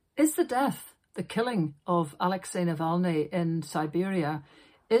Is the death, the killing of Alexei Navalny in Siberia,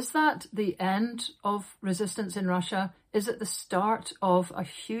 is that the end of resistance in Russia? Is it the start of a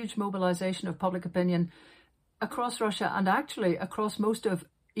huge mobilization of public opinion across Russia and actually across most of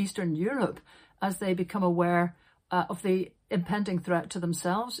Eastern Europe as they become aware of the impending threat to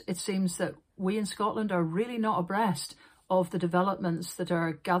themselves? It seems that we in Scotland are really not abreast of the developments that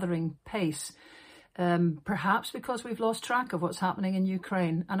are gathering pace, perhaps because we've lost track of what's happening in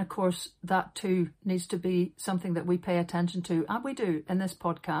Ukraine. And of course, that too needs to be something that we pay attention to, and we do in this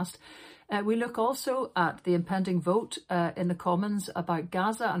podcast. We look also at the impending vote in the Commons about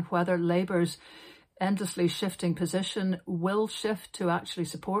Gaza and whether Labour's endlessly shifting position will shift to actually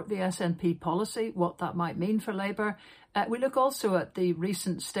support the SNP policy, what that might mean for Labour. We look also at the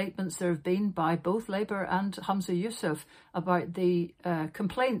recent statements there have been by both Labour and Humza Yousaf about the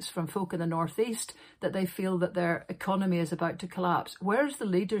complaints from folk in the northeast that they feel that their economy is about to collapse. Where's the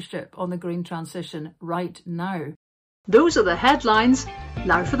leadership on the green transition right now? Those are the headlines.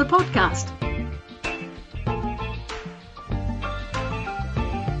 Now for the podcast.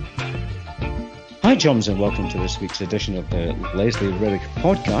 Hi Joms, and welcome to this week's edition of the Lesley Riddoch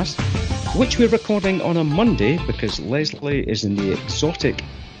podcast, which we're recording on a Monday because Lesley is in the exotic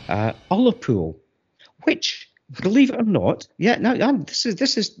Ullapool, which, believe it or not,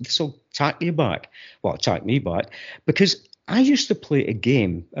 this will tack you back. Well, tack me back, because I used to play a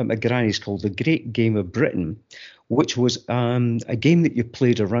game at my granny's called the Great Game of Britain, which was a game that you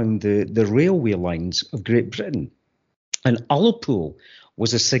played around the railway lines of Great Britain. And Ullapool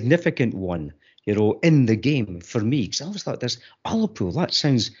was a significant one, you know, in the game for me, because I always thought this Ullapool, that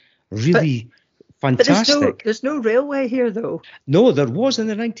sounds really fantastic. But there's no railway here, though. No, there was in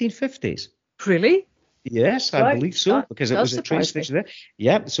the 1950s. Really? Yes, I believe so, because it was a train station there.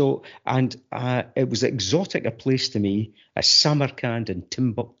 Yeah, so, and it was exotic a place to me as Samarkand and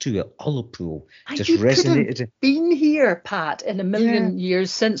Timbuktu at Ullapool. Just resonated. Could have been here, Pat, in a million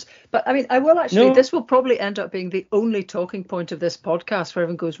years since. But I mean, I will actually, this will probably end up being the only talking point of this podcast where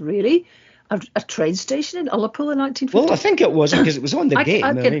everyone goes, really? A train station in Ullapool in 1950? Well, I think it was because it was on the game.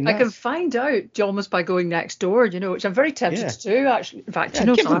 I can find out almost by going next door, you know, which I'm very tempted to do, actually. In fact, I'm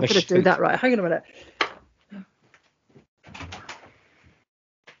going to do that right. Hang on a minute.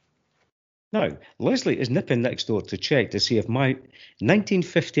 Now, Lesley is nipping next door to check to see if my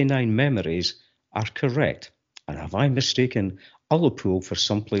 1959 memories are correct. And have I mistaken Ullapool for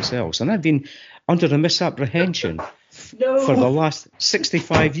someplace else? And I've been under a misapprehension for the last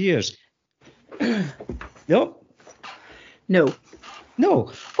 65 years. No.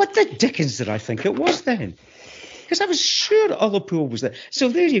 What the dickens did I think it was then? Because I was sure Ullapool was there. So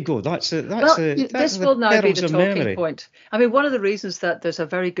there you go. This will now be the talking point. I mean, one of the reasons that there's a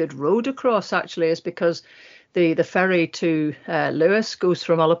very good road across actually is because the ferry to Lewis goes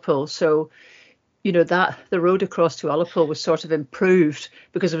from Ullapool. So, you know, that the road across to Ullapool was sort of improved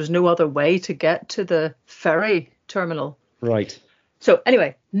because there was no other way to get to the ferry terminal. Right. So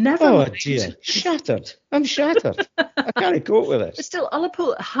anyway, never mind. Oh dear, shattered. I'm shattered. I can't cope with it. But still,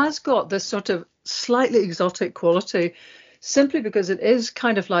 Ullapool has got this sort of slightly exotic quality simply because it is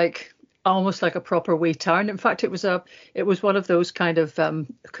kind of like almost like a proper wee town. In fact, it was one of those kind of trying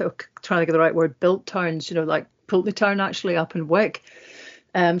to get the right word, built towns, you know, like Pulteney Town actually up in Wick.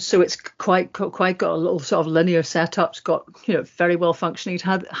 So it's quite got a little sort of linear setup. It's got, you know, very well functioning. It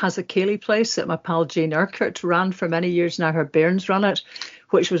has a Cayley place that my pal Jane Urquhart ran for many years now. Her bairns run it,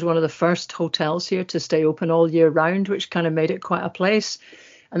 which was one of the first hotels here to stay open all year round, which kind of made it quite a place.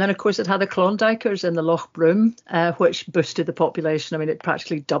 And then, of course, it had the Klondikers in the Loch Broom, which boosted the population. I mean, it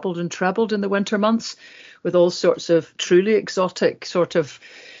practically doubled and trebled in the winter months with all sorts of truly exotic sort of,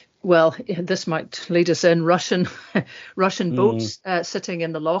 well, this might lead us in, Russian boats sitting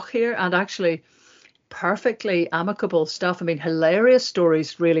in the loch here, and actually perfectly amicable stuff. I mean, hilarious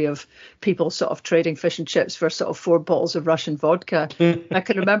stories really of people sort of trading fish and chips for sort of 4 bottles of Russian vodka. I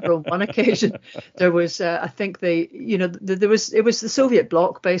can remember on one occasion there was, I think it was the Soviet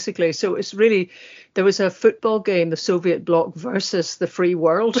bloc basically. So it's really, there was a football game, the Soviet bloc versus the free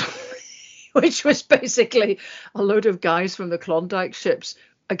world, which was basically a load of guys from the Klondike ships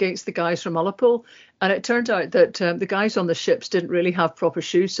against the guys from Ullapool. And it turned out that the guys on the ships didn't really have proper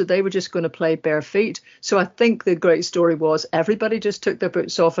shoes, so they were just going to play bare feet. So I think the great story was everybody just took their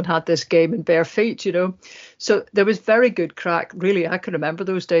boots off and had this game in bare feet, you know. So there was very good crack. Really, I can remember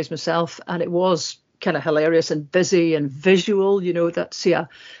those days myself, and it was kind of hilarious and busy and visual, you know. That's a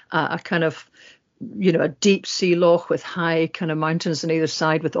kind of, you know, a deep sea loch with high kind of mountains on either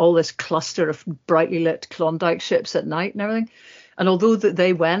side with all this cluster of brightly lit Klondike ships at night and everything. And although that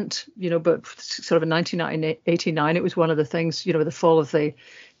they went, you know, but sort of in 1989, it was one of the things, you know, with the fall of the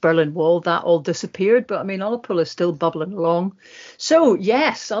Berlin Wall, that all disappeared. But I mean, Ullapool is still bubbling along. So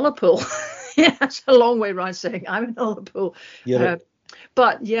yes, Ullapool. Yeah, it's a long way around saying I'm in Ullapool.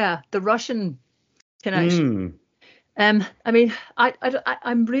 But yeah, the Russian connection. I mean,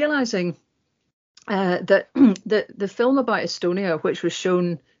 I'm realizing that the film about Estonia, which was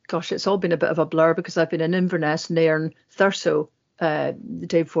shown, gosh, it's all been a bit of a blur because I've been in Inverness, Nairn, Thurso the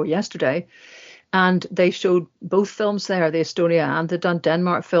day before yesterday, and they showed both films there, the Estonia and the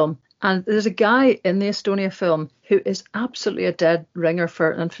Denmark film. And there's a guy in the Estonia film who is absolutely a dead ringer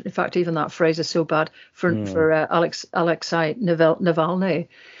for, and in fact, even that phrase is so bad, for Alexei Navalny.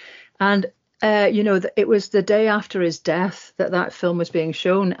 And it was the day after his death that film was being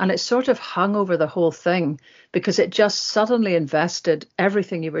shown, and it sort of hung over the whole thing because it just suddenly invested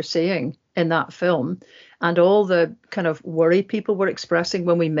everything you were seeing in that film and all the kind of worry people were expressing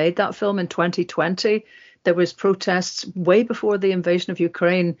when we made that film in 2020. There was protests way before the invasion of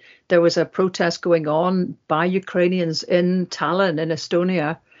Ukraine. There was a protest going on by Ukrainians in Tallinn in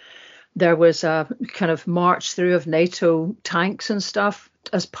Estonia. There was a kind of march through of NATO tanks and stuff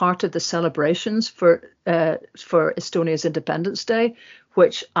as part of the celebrations for Estonia's Independence Day,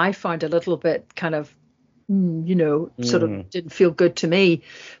 which I found a little bit kind of, sort of didn't feel good to me.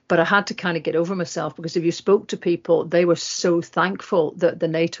 But I had to kind of get over myself because if you spoke to people, they were so thankful that the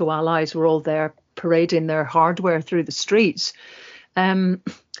NATO allies were all there parading their hardware through the streets. And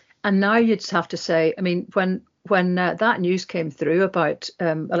now you just have to say, I mean, when that news came through about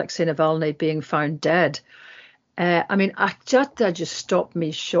Alexei Navalny being found dead, I mean, that just stopped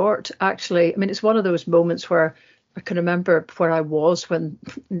me short, actually. I mean, it's one of those moments where I can remember where I was when,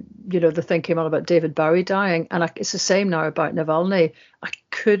 the thing came on about David Bowie dying. And it's the same now about Navalny. I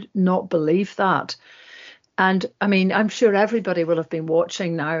could not believe that. And I mean, I'm sure everybody will have been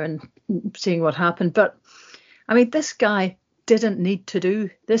watching now and seeing what happened. But I mean, this guy didn't need to do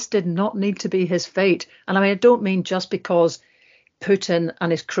this, did not need to be his fate. And I mean, I don't mean just because Putin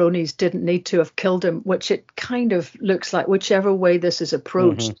and his cronies didn't need to have killed him, which it kind of looks like whichever way this is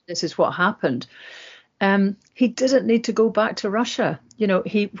approached, this is what happened. He didn't need to go back to Russia.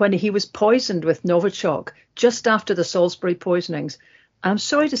 When he was poisoned with Novichok just after the Salisbury poisonings. I'm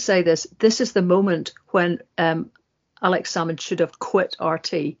sorry to say this is the moment when Alex Salmond should have quit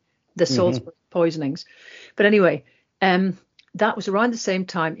RT, the Salisbury poisonings. But anyway, that was around the same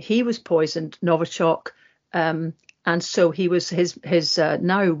time he was poisoned, Novichok. And so he was his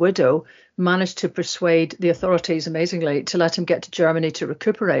now widow managed to persuade the authorities, amazingly, to let him get to Germany to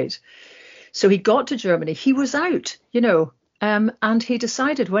recuperate. So he got to Germany. He was out, and he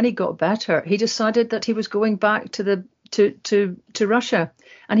decided when he got better, he decided that he was going back to Russia,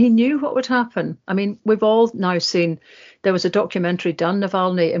 and he knew what would happen. I mean, we've all now seen there was a documentary done,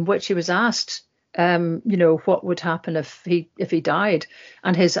 Navalny, in which he was asked, what would happen if he died,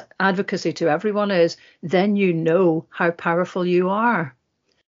 and his advocacy to everyone is, then you know how powerful you are.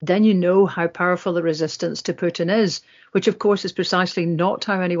 Then you know how powerful the resistance to Putin is, which of course is precisely not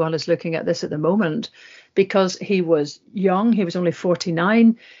how anyone is looking at this at the moment, because he was young. He was only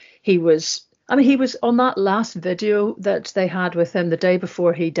 49. He was on that last video that they had with him the day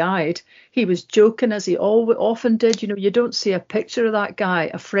before he died. He was joking, as he often did. You don't see a picture of that guy,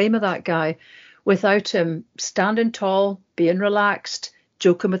 a frame of that guy, without him standing tall, being relaxed,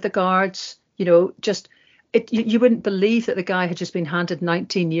 joking with the guards, you wouldn't believe that the guy had just been handed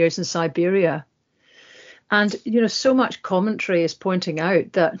 19 years in Siberia. And, so much commentary is pointing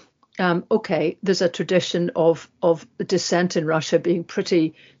out that, there's a tradition of dissent in Russia being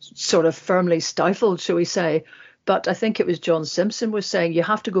pretty sort of firmly stifled, shall we say. But I think it was John Simpson was saying you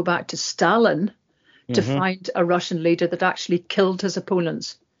have to go back to Stalin to find a Russian leader that actually killed his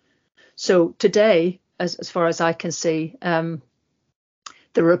opponents. So today, as far as I can see,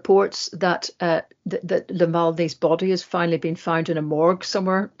 the reports that Navalny's body has finally been found in a morgue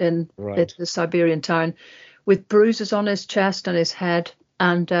somewhere in the Siberian town, with bruises on his chest and his head,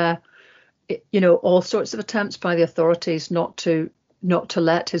 and all sorts of attempts by the authorities not to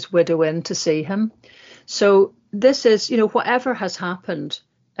let his widow in to see him. So this is, whatever has happened,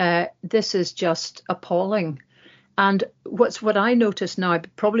 this is just appalling. And what I notice now,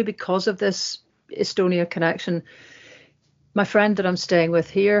 probably because of this Estonia connection, my friend that I'm staying with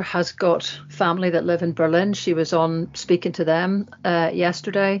here has got family that live in Berlin. She was on speaking to them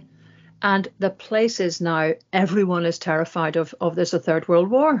yesterday. And the place is now, everyone is terrified of there's a third world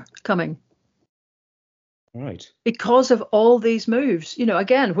war coming. Right. Because of all these moves,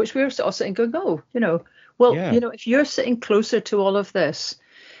 again, which we were sort of sitting going, if you're sitting closer to all of this,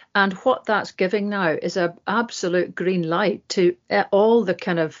 and what that's giving now is an absolute green light to all the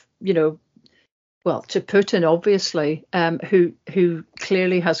kind of, Well, to Putin, obviously, who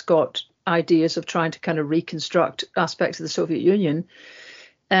clearly has got ideas of trying to kind of reconstruct aspects of the Soviet Union.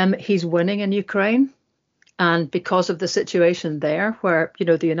 He's winning in Ukraine. And because of the situation there, where,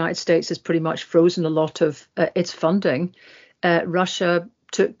 the United States has pretty much frozen a lot of its funding, Russia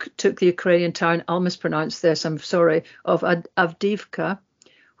took the Ukrainian town, I'll mispronounce this, I'm sorry, of Avdiivka,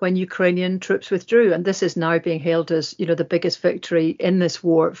 when Ukrainian troops withdrew. And this is now being hailed as, the biggest victory in this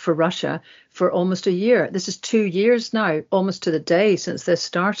war for Russia for almost a year. This is 2 years now, almost to the day since this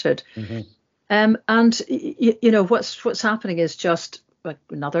started. Mm-hmm. And what's happening is just, like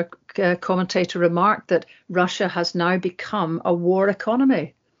another commentator remarked, that Russia has now become a war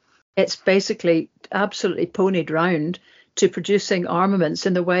economy. It's basically absolutely ponied round to producing armaments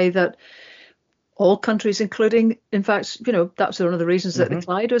in the way that all countries, including, in fact, that's one of the reasons that the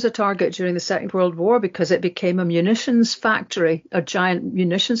Clyde was a target during the Second World War, because it became a munitions factory, a giant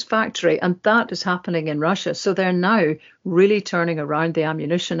munitions factory. And that is happening in Russia. So they're now really turning around the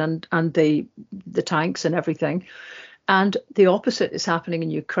ammunition and the tanks and everything. And the opposite is happening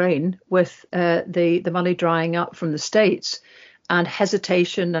in Ukraine with the money drying up from the States and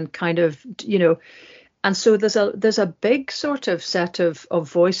hesitation and kind of, and so there's a big sort of set of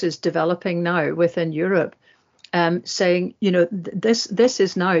voices developing now within Europe saying, this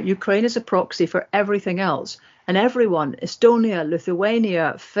is now, Ukraine is a proxy for everything else. And everyone, Estonia,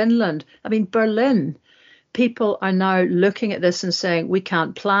 Lithuania, Finland, Berlin, people are now looking at this and saying, we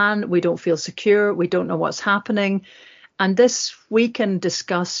can't plan, we don't feel secure, we don't know what's happening. And this we can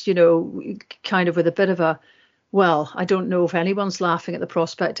discuss, kind of with a bit of a, well, I don't know if anyone's laughing at the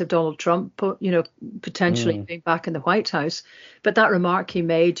prospect of Donald Trump, potentially being back in the White House. But that remark he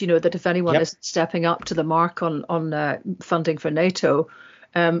made, that if anyone isn't stepping up to the mark on funding for NATO,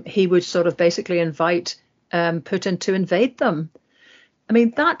 he would sort of basically invite Putin to invade them.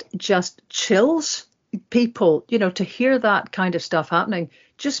 That just chills people, to hear that kind of stuff happening.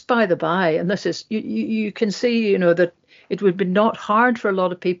 Just by the by, and this is, you can see, that it would be not hard for a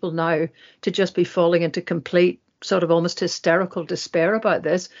lot of people now to just be falling into complete sort of almost hysterical despair about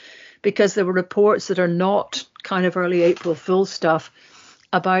this, because there were reports that are not kind of early April Fool stuff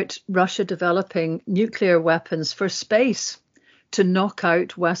about Russia developing nuclear weapons for space to knock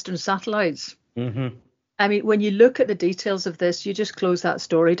out Western satellites. Mm-hmm. When you look at the details of this, you just close that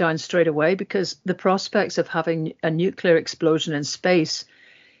story down straight away, because the prospects of having a nuclear explosion in space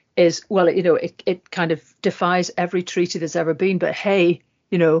is, well, it kind of defies every treaty there's ever been. But hey,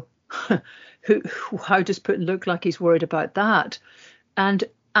 how does Putin look like he's worried about that? And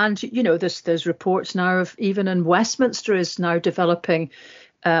there's reports now of, even in Westminster is now developing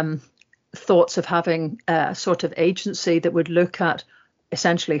thoughts of having a sort of agency that would look at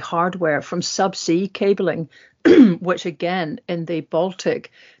essentially hardware from subsea cabling, which again, in the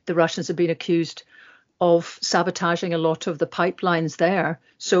Baltic, the Russians have been accused of sabotaging a lot of the pipelines there.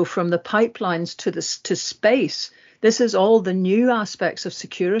 So from the pipelines to space, this is all the new aspects of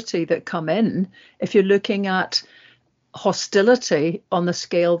security that come in. If you're looking at hostility on the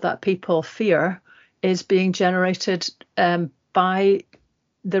scale that people fear is being generated by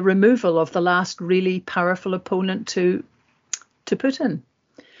the removal of the last really powerful opponent to Putin.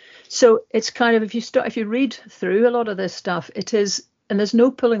 So it's kind of, if you read through a lot of this stuff, it is, and there's no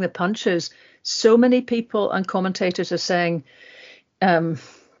pulling the punches. So many people and commentators are saying,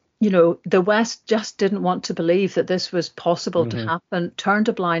 the West just didn't want to believe that this was possible to happen, turned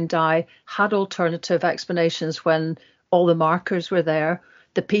a blind eye, had alternative explanations when all the markers were there.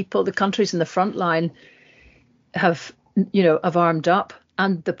 The countries in the front line have armed up.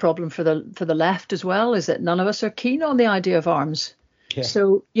 And the problem for the left as well is that none of us are keen on the idea of arms. Yeah.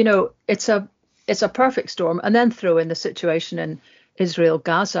 So, it's a perfect storm. And then throw in the situation in Israel,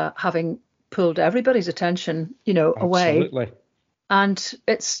 Gaza, having pulled everybody's attention, away. Absolutely. And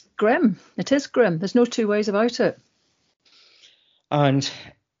it's grim. It is grim. There's no two ways about it. And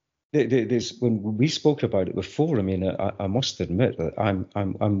there's, when we spoke about it before, I must admit that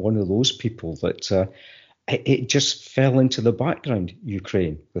I'm one of those people that it just fell into the background,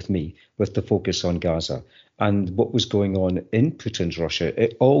 Ukraine, with me, with the focus on Gaza and what was going on in Putin's Russia.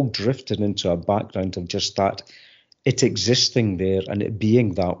 It all drifted into a background of just that, it existing there and it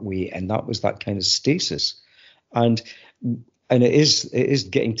being that way, and that was that kind of stasis. And it is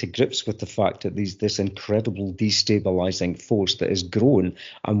getting to grips with the fact that this incredible destabilizing force that has grown,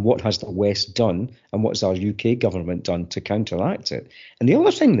 and what has the West done and what has our UK government done to counteract it. And the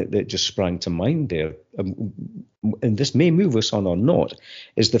other thing that just sprang to mind there, and this may move us on or not,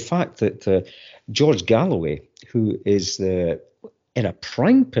 is the fact that George Galloway, who is in a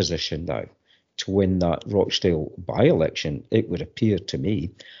prime position now to win that Rochdale by-election, it would appear to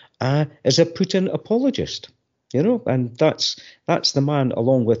me, is a Putin apologist. And that's the man,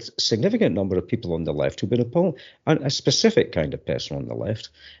 along with a significant number of people on the left who've been and a specific kind of person on the left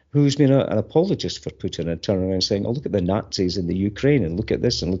who's been an apologist for Putin and turning around and saying, oh, look at the Nazis in the Ukraine and look at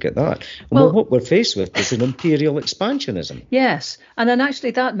this and look at that. And what we're faced with is an imperial expansionism. Yes. And then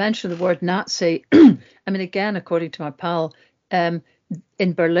actually that mention of the word Nazi, I mean, again, according to my pal,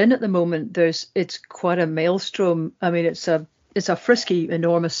 in Berlin at the moment, it's quite a maelstrom. I mean, it's a frisky,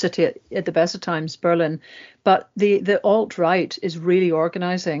 enormous city at the best of times, Berlin. But the alt-right is really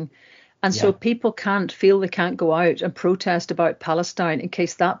organising. And so people they can't go out and protest about Palestine in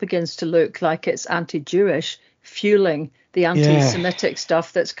case that begins to look like it's anti-Jewish, fueling the anti-Semitic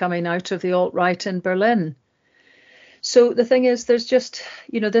stuff that's coming out of the alt-right in Berlin. So the thing is, there's just,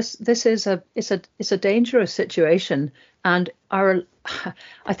 this is a dangerous situation. And I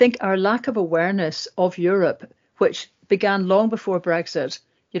think our lack of awareness of Europe, which began long before Brexit.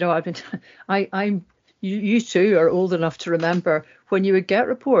 You two are old enough to remember when you would get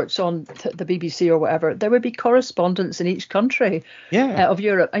reports on the BBC or whatever, there would be correspondents in each country of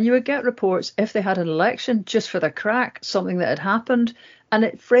Europe, and you would get reports if they had an election just for the crack, something that had happened, and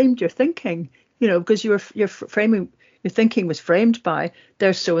it framed your thinking, because your thinking was framed by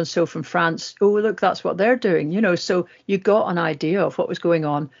there's so and so from France. Oh, look, that's what they're doing, so you got an idea of what was going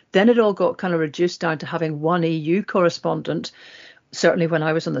on. Then it all got kind of reduced down to having one EU correspondent. Certainly when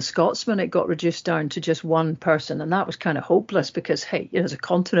I was on the Scotsman, it got reduced down to just one person. And that was kind of hopeless because, hey, there's a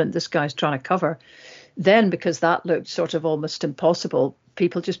continent this guy's trying to cover. Then, because that looked sort of almost impossible,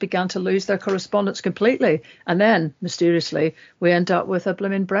 people just began to lose their correspondence completely. And then, mysteriously, we end up with a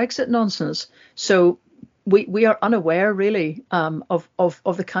blooming Brexit nonsense. So we are unaware, really, of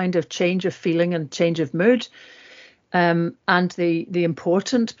the kind of change of feeling and change of mood. And the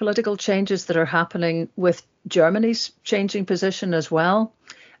important political changes that are happening with Germany's changing position as well.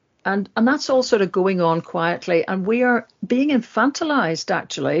 And that's all sort of going on quietly. And we are being infantilized,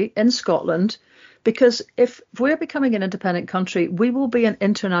 actually, in Scotland, because if we're becoming an independent country, we will be an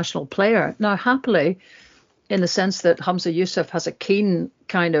international player. Now, happily, in the sense that Humza Yousaf has a keen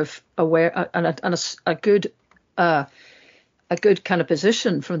kind of a good kind of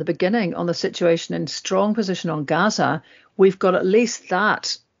position from the beginning on the situation and strong position on Gaza, we've got at least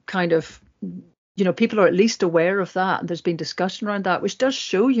that kind of, people are at least aware of that. And there's been discussion around that, which does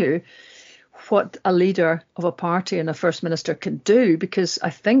show you what a leader of a party and a first minister can do, because I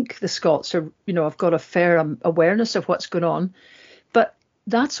think the Scots are, have got a fair awareness of what's going on. But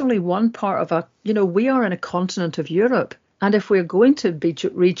that's only one part of we are in a continent of Europe. And if we're going to be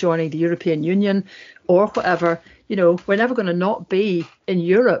rejoining the European Union or whatever, we're never going to not be in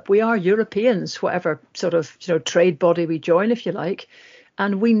Europe. We are Europeans, whatever sort of, trade body we join, if you like.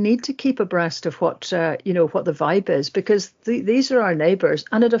 And we need to keep abreast of what the vibe is, because these are our neighbours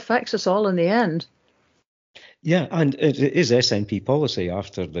and it affects us all in the end. Yeah, and it is SNP policy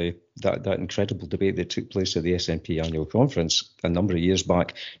after that incredible debate that took place at the SNP annual conference a number of years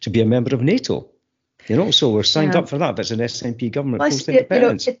back to be a member of NATO. So we're signed up for that, but it's an SNP government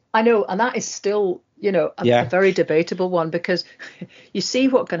post-independence. I know, and that is still, a very debatable one, because you see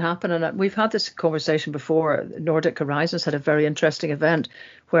what can happen. And we've had this conversation before. Nordic Horizons had a very interesting event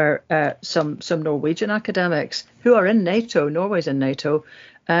where some Norwegian academics who are in NATO, Norway's in NATO,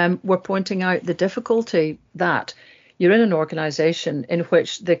 were pointing out the difficulty that you're in an organisation in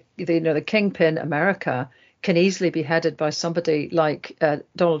which the kingpin America can easily be headed by somebody like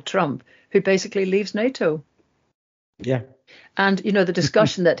Donald Trump, who basically leaves NATO. Yeah. And, the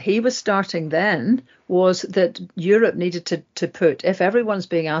discussion that he was starting then was that Europe needed to put, if everyone's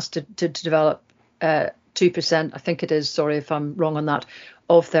being asked to develop 2%, I think it is, sorry if I'm wrong on that,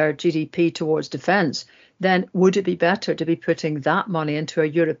 of their GDP towards defence, then would it be better to be putting that money into a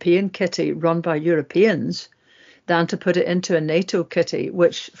European kitty run by Europeans than to put it into a NATO kitty,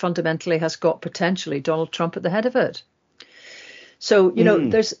 which fundamentally has got potentially Donald Trump at the head of it? So,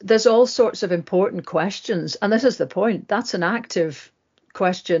 there's all sorts of important questions. And this is the point. That's an active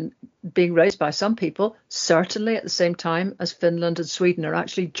question being raised by some people, certainly at the same time as Finland and Sweden are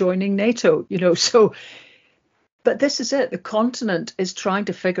actually joining NATO, so. But this is it. The continent is trying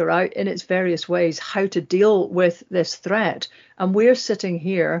to figure out in its various ways how to deal with this threat. And we're sitting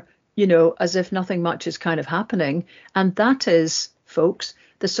here, as if nothing much is kind of happening. And that is, folks,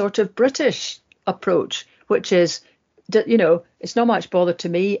 the sort of British approach, which is, it's not much bother to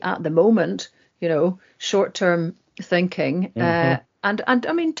me at the moment, short-term thinking. And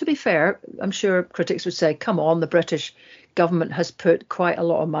I mean, to be fair, I'm sure critics would say, come on, the British government has put quite a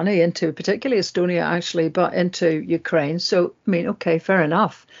lot of money into, particularly Estonia, actually, but into Ukraine. So, I mean, OK, fair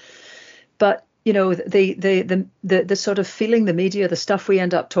enough. But the sort of feeling the media, the stuff we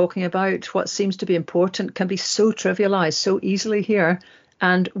end up talking about, what seems to be important can be so trivialized so easily here.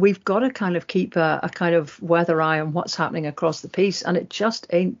 And we've got to kind of keep a kind of weather eye on what's happening across the piece, and it just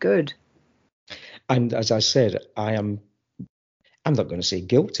ain't good. And as I said, I'm not going to say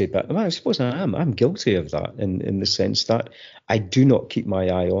guilty, but I suppose I am. I'm guilty of that in the sense that I do not keep my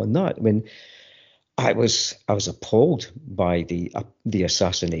eye on that. I mean, I was appalled by the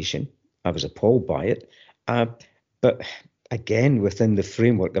assassination. I was appalled by it. But again, within the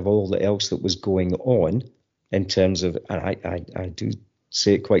framework of all the else that was going on, in terms of, and I do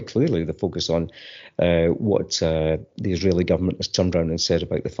say it quite clearly, the focus on what the Israeli government has turned around and said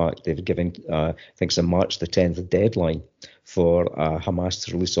about the fact they've given, I think it's a March the 10th deadline for Hamas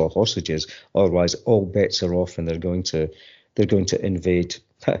to release all hostages. Otherwise, all bets are off, and they're going to invade,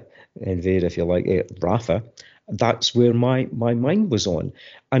 if you like, Rafah. That's where my mind was on,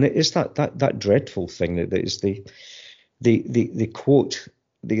 and it is that dreadful thing that is the quote.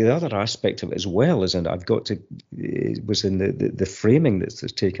 The other aspect of it as well is, and I've got to, it was in the framing that's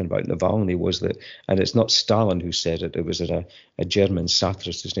taken about Navalny was that, and it's not Stalin who said it, it was a German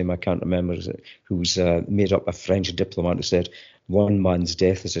satirist, whose name I can't remember, who's made up a French diplomat who said, one man's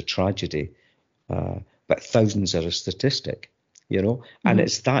death is a tragedy, but thousands are a statistic. And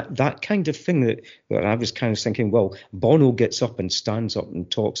it's that kind of thing that I was kind of thinking, well, Bono gets up and stands up and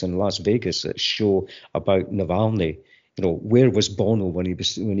talks in Las Vegas at a show about Navalny. Where was Bono when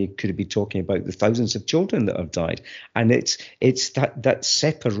he could be talking about the thousands of children that have died? And it's that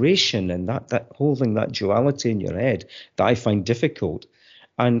separation and that holding that duality in your head that I find difficult.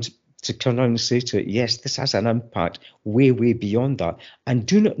 And to come around and say to it, yes, this has an impact way, way beyond that. And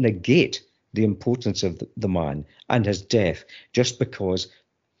do not negate the importance of the man and his death just because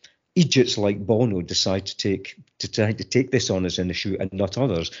idiots like Bono decide to take this on as an issue and not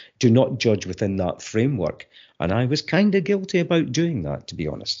others. Do not judge within that framework. And I was kind of guilty about doing that, to be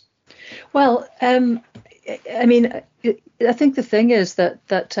honest. Well, I mean, I think the thing is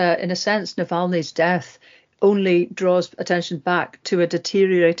that in a sense, Navalny's death only draws attention back to a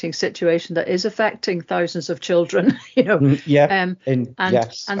deteriorating situation that is affecting thousands of children. Yes,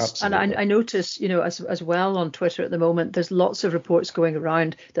 and I notice, as well on Twitter at the moment, there's lots of reports going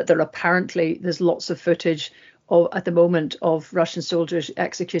around that there's lots of footage at the moment of Russian soldiers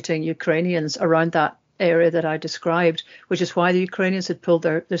executing Ukrainians around that area that I described, which is why the Ukrainians had pulled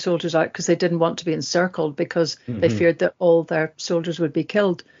their soldiers out, because they didn't want to be encircled, because they feared that all their soldiers would be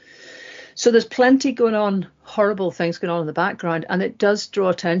killed. So there's plenty going on, horrible things going on in the background, and it does draw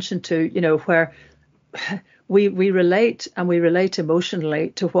attention to, where we relate emotionally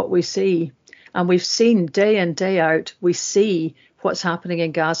to what we see. And we've seen day in, day out, we see what's happening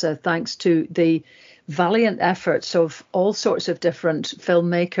in Gaza thanks to the valiant efforts of all sorts of different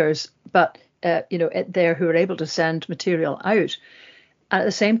filmmakers, but there who are able to send material out. And at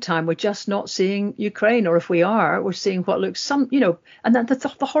the same time, we're just not seeing Ukraine, or if we are, we're seeing what looks and then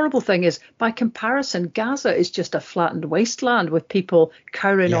the horrible thing is, by comparison, Gaza is just a flattened wasteland with people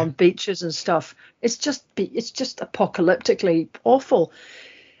cowering on beaches and stuff. It's just apocalyptically awful.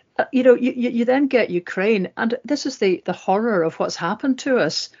 You then get Ukraine, and this is the horror of what's happened to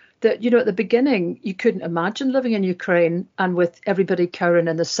us. That, at the beginning, you couldn't imagine living in Ukraine and with everybody cowering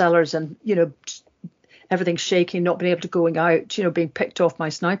in the cellars and, everything shaking, not being able to going out, being picked off by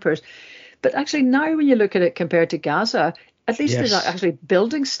snipers. But actually now when you look at it compared to Gaza, at least there's actually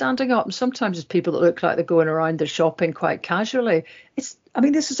buildings standing up. And sometimes it's people that look like they're going around their shopping quite casually.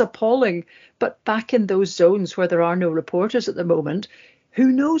 This is appalling. But back in those zones where there are no reporters at the moment, who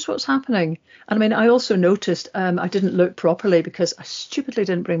knows what's happening? And I also noticed, I didn't look properly because I stupidly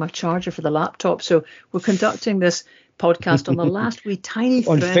didn't bring my charger for the laptop. So we're conducting this podcast on the last wee tiny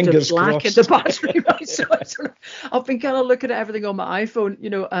thread of black in the battery. So I've been kind of looking at everything on my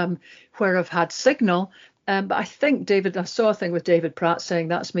iPhone, where I've had signal. But I think I saw a thing with David Pratt saying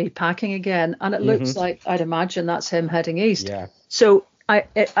that's me packing again. And it looks like, I'd imagine that's him heading east. Yeah. So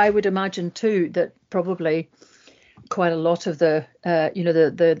I would imagine too that probably quite a lot of the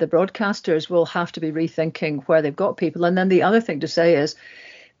broadcasters will have to be rethinking where they've got people. And then the other thing to say is,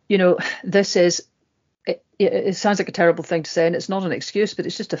 this is, it sounds like a terrible thing to say, and it's not an excuse, but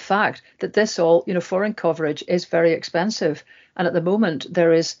it's just a fact that this all, foreign coverage is very expensive. And at the moment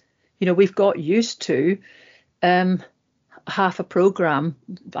there is, we've got used to half a programme,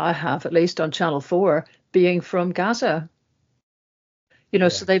 I have at least on Channel 4, being from Gaza.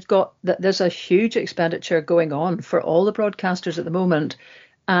 So there's a huge expenditure going on for all the broadcasters at the moment.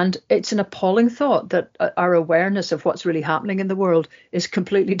 And it's an appalling thought that our awareness of what's really happening in the world is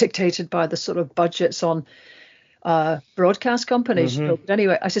completely dictated by the sort of budgets on broadcast companies. Mm-hmm. But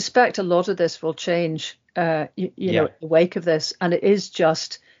anyway, I suspect a lot of this will change, you know, in the wake of this. And it is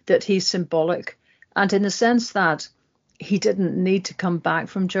just that he's symbolic. And in the sense that he didn't need to come back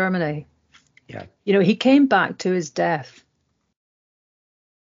from Germany. Yeah. You know, he came back to his death.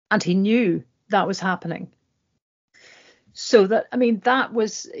 And he knew that was happening. So that, I mean, that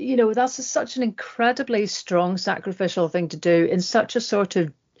was, you know, that's such an incredibly strong sacrificial thing to do in such a sort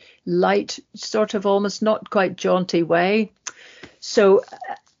of light, sort of almost not quite jaunty way. So,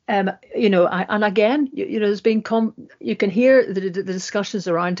 you know, and again, you know, there's been, you can hear the discussions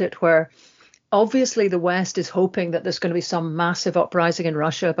around it where obviously the West is hoping that there's going to be some massive uprising in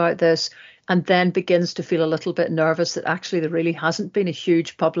Russia about this, and then begins to feel a little bit nervous that actually there really hasn't been a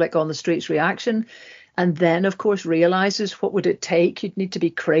huge public on the streets reaction. And then, of course, realizes what would it take? You'd need to be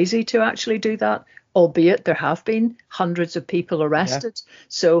crazy to actually do that, albeit there have been hundreds of people arrested. Yeah.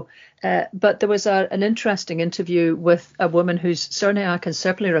 So, but there was an interesting interview with a woman whose surname I can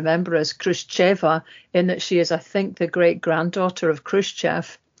certainly remember as Khrushcheva, in that she is, I think, the great granddaughter of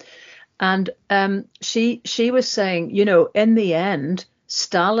Khrushchev. And she was saying, you know, in the end,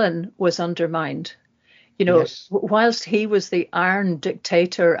 Stalin was undermined. You know, yes. Whilst he was the iron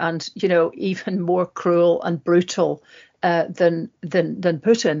dictator and, you know, even more cruel and brutal than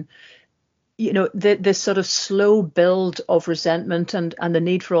Putin, you know, this sort of slow build of resentment and the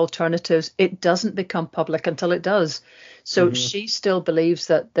need for alternatives, it doesn't become public until it does. So she still believes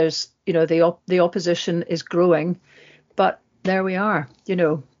that there's, you know, the opposition is growing. But there we are, you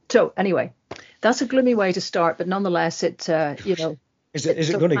know. So anyway, that's a gloomy way to start. But nonetheless, it, you know. Is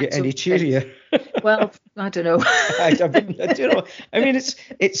it going to get any cheerier? Well, I don't know. I mean,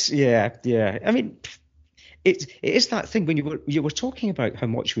 it's yeah. I mean, it is that thing when you were talking about how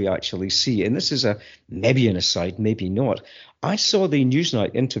much we actually see, and this is maybe an aside, maybe not. I saw the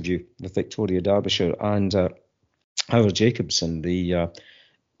Newsnight interview with Victoria Derbyshire and Howard Jacobson, the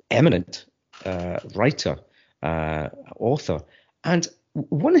eminent writer, author, and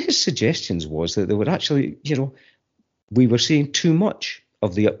one of his suggestions was that there would actually, you know, we were seeing too much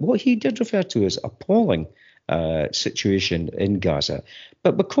of what he did refer to as appalling situation in Gaza.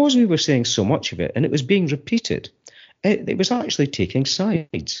 But because we were seeing so much of it and it was being repeated, it was actually taking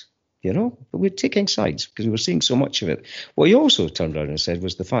sides, you know. But we're taking sides because we were seeing so much of it. What he also turned around and said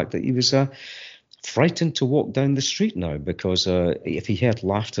was the fact that he was frightened to walk down the street now because if he heard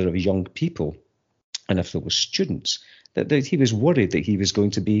laughter of young people and if there were students, that he was worried that he was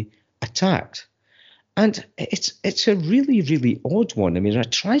going to be attacked. And it's a really, really odd one. I mean, I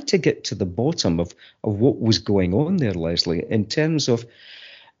tried to get to the bottom of what was going on there, Lesley, in terms of,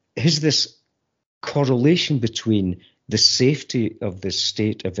 is this correlation between the safety of the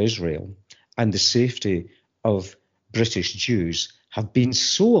state of Israel and the safety of British Jews have been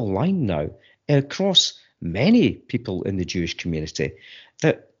so aligned now across many people in the Jewish community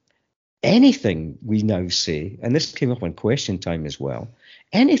that anything we now say, and this came up on Question Time as well,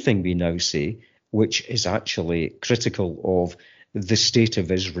 anything we now say which is actually critical of the state of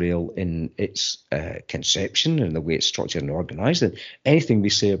Israel in its conception and the way it's structured and organized, and anything we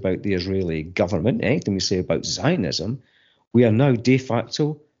say about the Israeli government, anything we say about Zionism, we are now de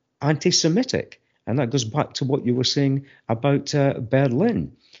facto anti-Semitic. And that goes back to what you were saying about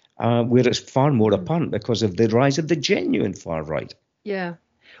Berlin, where it's far more apparent because of the rise of the genuine far right. Yeah.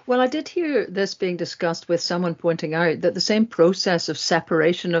 Well, I did hear this being discussed with someone pointing out that the same process of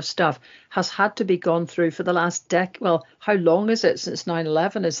separation of stuff has had to be gone through for the last decade. Well, how long is it since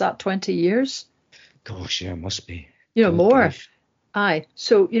 9/11? Is that 20 years? Gosh, yeah, it must be. You know, more. Gosh. Aye.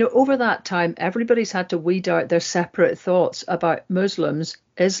 So, you know, over that time, everybody's had to weed out their separate thoughts about Muslims,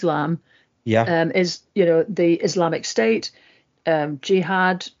 Islam, is, you know, the Islamic State,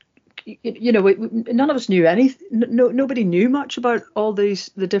 jihad. You know, none of us knew anything. Nobody knew much about all the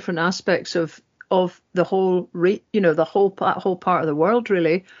different aspects of the whole, the whole part of the world,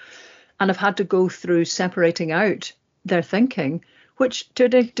 really, and have had to go through separating out their thinking, which to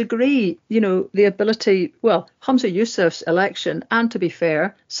a degree, you know, the ability, well, Hamza Yousaf's election, and to be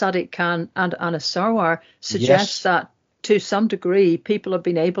fair, Sadiq Khan and Anas Sarwar suggests that to some degree, people have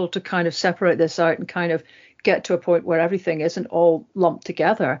been able to kind of separate this out and kind of get to a point where everything isn't all lumped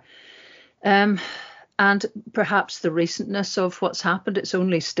together. And perhaps the recentness of what's happened, it's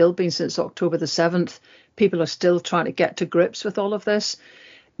only still been since October the 7th. People are still trying to get to grips with all of this.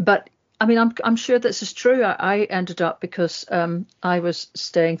 But I mean, I'm sure this is true. I ended up because I was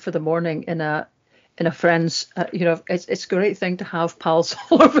staying for the morning in a friend's, you know, it's a great thing to have pals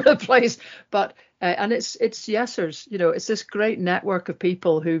all over the place. But and it's yesers, you know, it's this great network of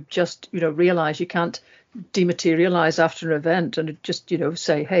people who just, you know, realize you can't dematerialize after an event and just,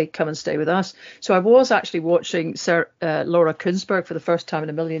 say, hey, come and stay with us. So I was actually watching Laura Kuenssberg for the first time in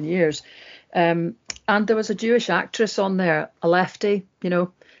a million years. And there was a Jewish actress on there, a lefty,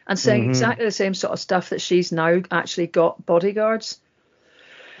 and saying exactly the same sort of stuff, that she's now actually got bodyguards,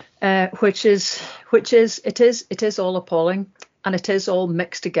 which is all appalling, and it is all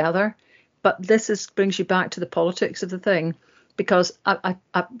mixed together. But this brings you back to the politics of the thing, because I'm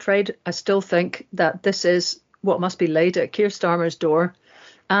afraid I still think that this is what must be laid at Keir Starmer's door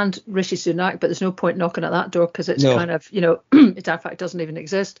and Rishi Sunak, but there's no point knocking at that door because it's kind of, it in fact doesn't even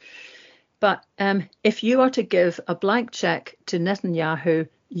exist. But if you are to give a blank check to Netanyahu,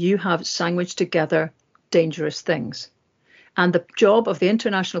 you have sandwiched together dangerous things. And the job of the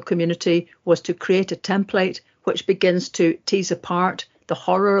international community was to create a template which begins to tease apart the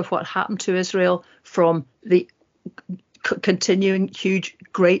horror of what happened to Israel from the continuing huge,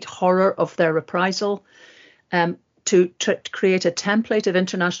 great horror of their reprisal, to create a template of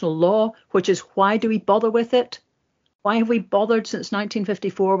international law, which is, why do we bother with it? Why have we bothered since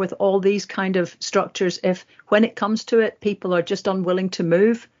 1954 with all these kind of structures if, when it comes to it, people are just unwilling to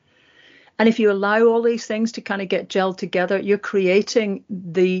move? And if you allow all these things to kind of get gelled together, you're creating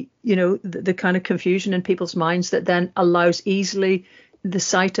the kind of confusion in people's minds that then allows easily the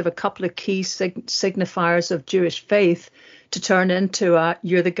sight of a couple of key signifiers of Jewish faith to turn into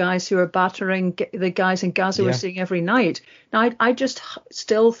you're the guys who are battering the guys in Gaza we're seeing every night. Now, I just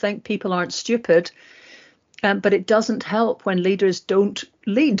still think people aren't stupid, but it doesn't help when leaders don't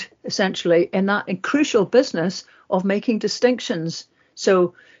lead, essentially, in that crucial business of making distinctions.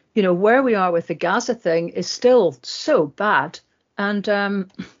 So, where we are with the Gaza thing is still so bad. And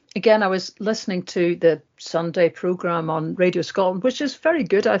again, I was listening to the Sunday programme on Radio Scotland, which is very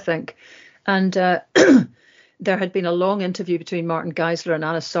good, I think. And there had been a long interview between Martin Geisler and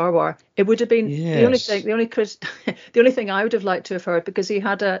Anas Sarwar. It would have been the only thing I would have liked to have heard, because he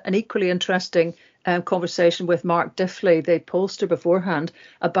had an equally interesting conversation with Mark Diffley, the pollster beforehand,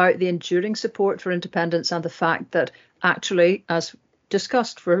 about the enduring support for independence and the fact that actually, as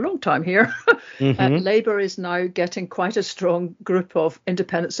discussed for a long time here, Labour is now getting quite a strong group of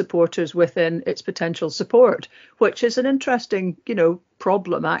independent supporters within its potential support, which is an interesting,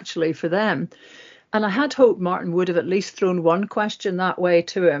 problem actually for them. And I had hoped Martin would have at least thrown one question that way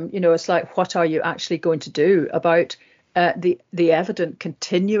to him. It's like, what are you actually going to do about the evident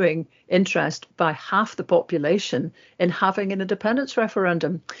continuing interest by half the population in having an independence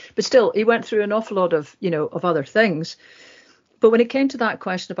referendum? But still, he went through an awful lot of, of other things. But when it came to that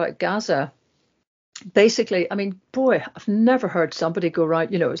question about Gaza, basically, I mean, boy, I've never heard somebody go right.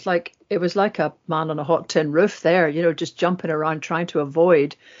 It was like a man on a hot tin roof there, just jumping around trying to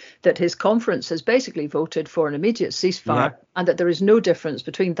avoid that his conference has basically voted for an immediate ceasefire, and that there is no difference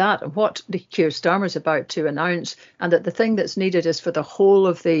between that and what Keir Starmer is about to announce, and that the thing that's needed is for the whole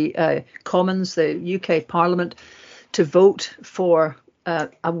of the Commons, the UK Parliament, to vote for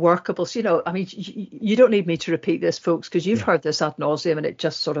a workable, I mean, you don't need me to repeat this, folks, because you've heard this ad nauseum, and it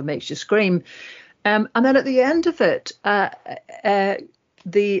just sort of makes you scream. And then at the end of it, the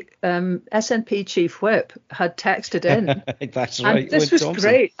SNP chief whip had texted in. That's right. And this was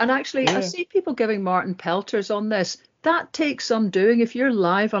great. And actually, I see people giving Martin pelters on this. That takes some doing if you're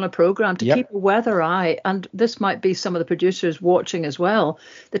live on a programme to keep a weather eye. And this might be some of the producers watching as well.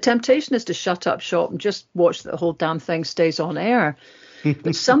 The temptation is to shut up shop and just watch that the whole damn thing stays on air.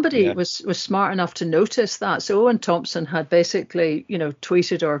 But somebody was smart enough to notice that. So Owen Thompson had basically,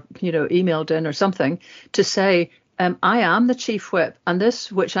 tweeted or, emailed in or something to say, I am the chief whip. And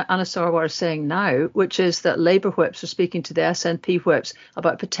this, which Anas Sarwar is saying now, which is that Labour whips are speaking to the SNP whips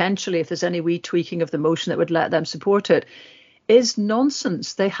about potentially if there's any wee tweaking of the motion that would let them support it, is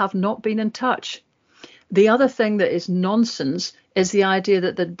nonsense. They have not been in touch. The other thing that is nonsense is the idea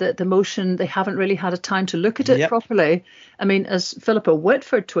that the motion, they haven't really had a time to look at it properly. I mean, as Philippa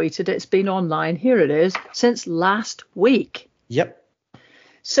Whitford tweeted, it's been online, here it is, since last week. Yep.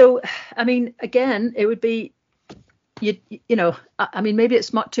 So, I mean, again, it would be, I mean, maybe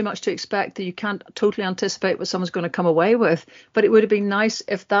it's too much to expect that you can't totally anticipate what someone's going to come away with, but it would have been nice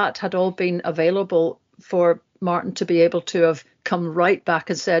if that had all been available for Martin to be able to have come right back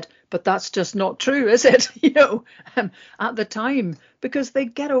and said, but that's just not true, is it? At the time, because they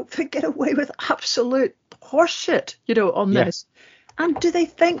get away with absolute horseshit, on this. And do they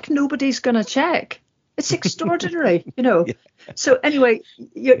think nobody's going to check? It's extraordinary, So anyway,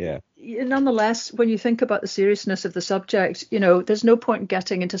 nonetheless, when you think about the seriousness of the subject, there's no point in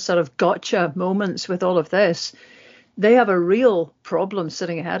getting into sort of gotcha moments with all of this. They have a real problem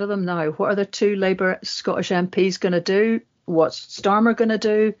sitting ahead of them now. What are the two Labour Scottish MPs going to do? What's Starmer going to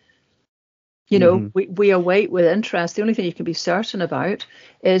do? You know, we await with interest. The only thing you can be certain about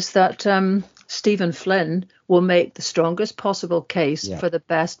is that Stephen Flynn will make the strongest possible case for the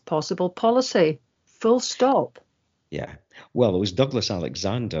best possible policy. Full stop. Yeah. Well, it was Douglas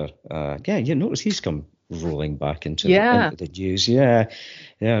Alexander. You notice he's come rolling back into the news. Yeah.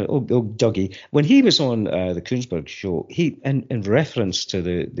 Oh, Dougie. When he was on the Koonsberg show, he, in reference to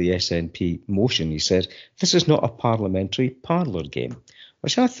the SNP motion, he said, "This is not a parliamentary parlour game."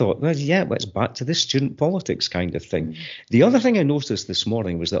 Which I thought, well, it's back to the student politics kind of thing. The other thing I noticed this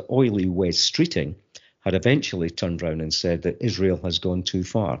morning was that Oily Wes Streeting had eventually turned around and said that Israel has gone too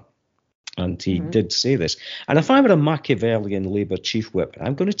far. And he did say this. And if I were a Machiavellian Labour chief whip,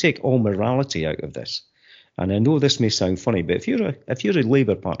 I'm going to take all morality out of this. And I know this may sound funny, but if you're a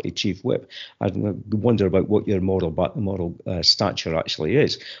Labour Party chief whip, I wonder about what your moral stature actually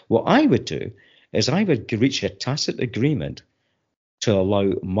is. What I would do is I would reach a tacit agreement to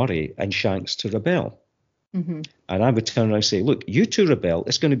allow Murray and Shanks to rebel. And I would turn around and say, look, you two rebel.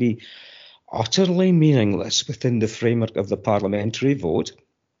 It's going to be utterly meaningless within the framework of the parliamentary vote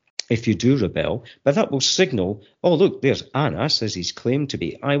if you do rebel. But that will signal, oh, look, there's Anas, as he's claimed to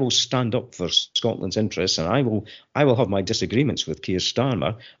be. I will stand up for Scotland's interests, and I will have my disagreements with Keir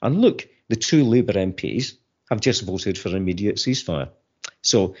Starmer. And look, the two Labour MPs have just voted for an immediate ceasefire.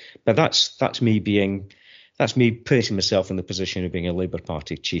 So, but that's me putting myself in the position of being a Labour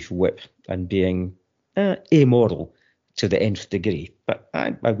Party chief whip and being amoral to the nth degree. But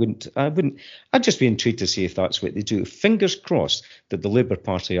I'd just be intrigued to see if that's what they do. Fingers crossed that the Labour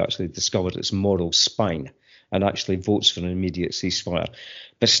Party actually discovered its moral spine and actually votes for an immediate ceasefire.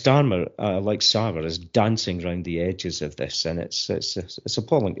 But Starmer, like Sarwar, is dancing around the edges of this, and it's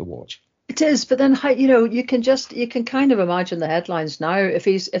appalling to watch. It is, but then you can kind of imagine the headlines now if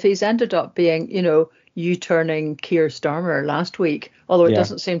he's ended up being U-turning Keir Starmer last week, although it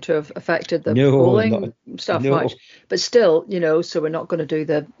doesn't seem to have affected the polling stuff much. But still, so we're not going to do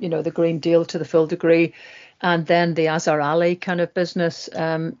the Green Deal to the full degree. And then the Azhar Ali kind of business,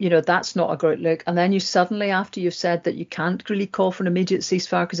 that's not a great look. And then you suddenly, after you've said that you can't really call for an immediate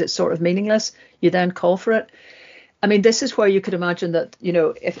ceasefire because it's sort of meaningless, you then call for it. I mean, this is where you could imagine that,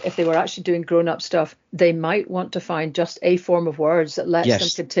 if they were actually doing grown-up stuff, they might want to find just a form of words that lets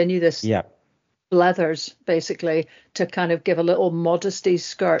them continue this blethers, basically, to kind of give a little modesty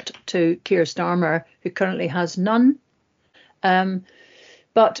skirt to Keir Starmer, who currently has none.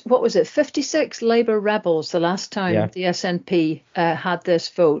 But what was it? 56 Labour rebels the last time the SNP had this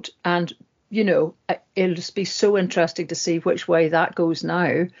vote. And, it'll just be so interesting to see which way that goes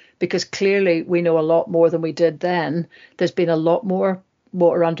now, because clearly we know a lot more than we did then. There's been a lot more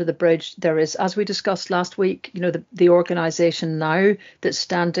water under the bridge. There is, as we discussed last week, the organisation now that's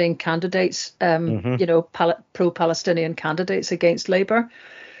standing candidates, pro-Palestinian candidates against Labour.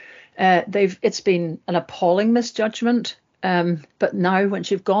 It's been an appalling misjudgment. But now,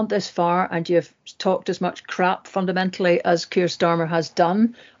 once you've gone this far and you've talked as much crap fundamentally as Keir Starmer has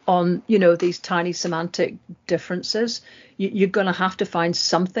done on, these tiny semantic differences, you're going to have to find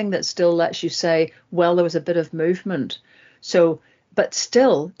something that still lets you say, well, there was a bit of movement. So, but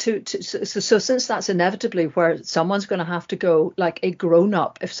still, so since that's inevitably where someone's going to have to go, like a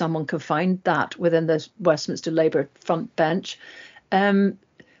grown-up, if someone can find that within the Westminster Labour front bench,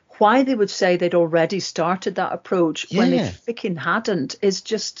 why they would say they'd already started that approach when they freaking hadn't is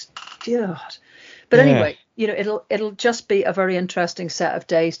just, God. But anyway, it'll just be a very interesting set of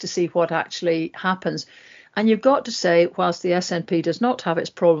days to see what actually happens. And you've got to say, whilst the SNP does not have its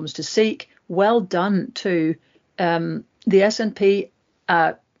problems to seek, well done to the SNP.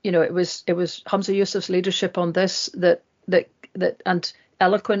 It was Humza Yousaf's leadership on this that and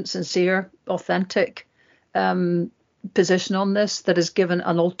eloquent, sincere, authentic position on this that has given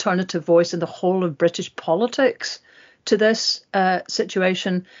an alternative voice in the whole of British politics to this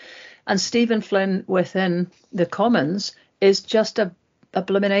situation. And Stephen Flynn within the Commons is just a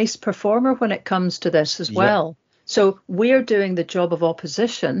blooming ace performer when it comes to this as well. So we're doing the job of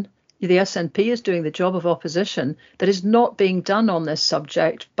opposition. The SNP is doing the job of opposition that is not being done on this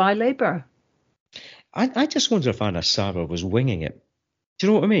subject by Labour. I just wonder if Anas Sarwar was winging it. Do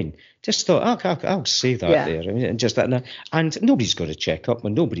you know what I mean? Just thought, I'll say that there, and just that, and nobody's got to check up,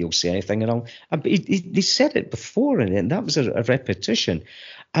 and nobody will say anything, and all. But he said it before, and that was a repetition,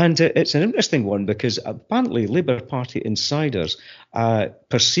 and it's an interesting one because apparently Labour Party insiders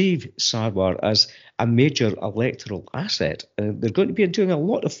perceive Sarwar as a major electoral asset. They're going to be doing a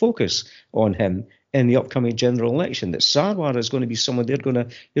lot of focus on him in the upcoming general election, that Sarwar is going to be someone they're going to,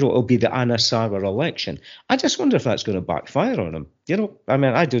 it'll be the Anna Sarwar election. I just wonder if that's going to backfire on him. I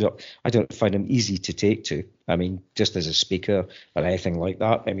mean, I don't find him easy to take to. I mean, just as a speaker or anything like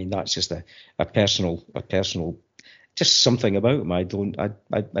that. I mean, that's just a personal, just something about him. I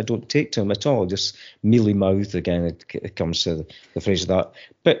don't take to him at all. Just mealy mouthed again. It comes to the phrase of that.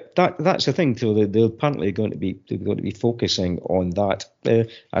 But that's the thing. So they're apparently going to be focusing on that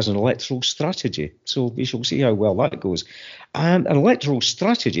as an electoral strategy. So we shall see how well that goes. And electoral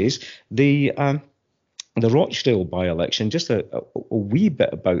strategies, the Rochdale by-election. Just a wee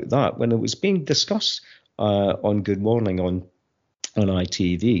bit about that. When it was being discussed on Good Morning on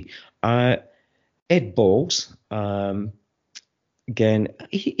ITV. Ed Balls, again,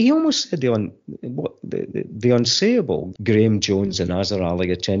 he almost said the unsayable. Graham Jones and Azhar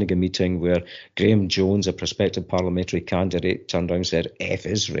Ali attending a meeting where Graham Jones, a prospective parliamentary candidate, turned around and said, F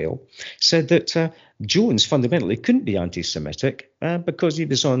Israel, said that Jones fundamentally couldn't be anti-Semitic because he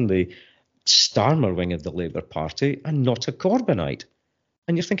was on the Starmer wing of the Labour Party and not a Corbynite.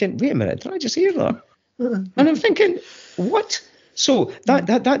 And you're thinking, wait a minute, did I just hear that? And I'm thinking, what? So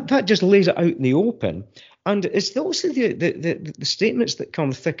that just lays it out in the open. And it's also the statements that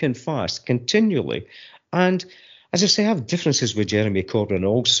come thick and fast continually. And as I say, I have differences with Jeremy Corbyn in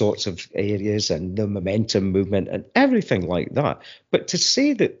all sorts of areas and the momentum movement and everything like that. But to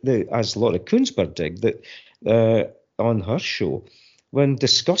say that, as Laura Kuenssberg did, that on her show, when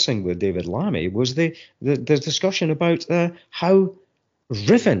discussing with David Lammy, was the discussion about how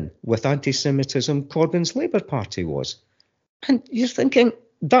riven with anti-Semitism Corbyn's Labour Party was. And you're thinking,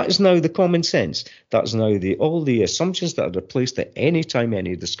 that is now the common sense. That's now all the assumptions that are replaced at any time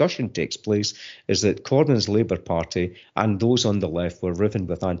any discussion takes place, is that Corbyn's Labour Party and those on the left were riven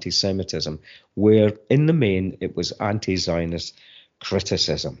with anti-Semitism, where in the main it was anti-Zionist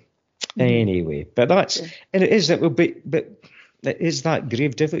criticism. Anyway, but and it is that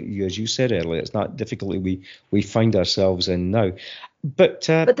grave difficulty, as you said earlier. It's that difficulty we find ourselves in now. But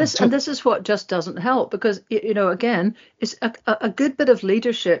this is what just doesn't help, because again, it's a good bit of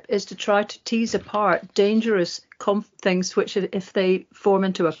leadership is to try to tease apart dangerous things which, if they form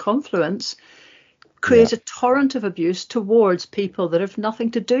into a confluence, create a torrent of abuse towards people that have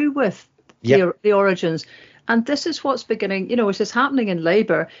nothing to do with the origins. And this is what's beginning, which is happening in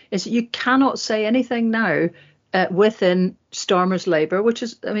Labour, is that you cannot say anything now within Starmer's Labour, which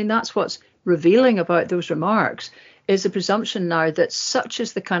is, that's what's revealing about those remarks, is a presumption now that such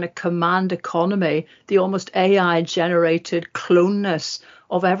is the kind of command economy, the almost AI-generated cloneness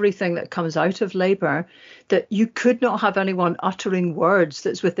of everything that comes out of Labour, that you could not have anyone uttering words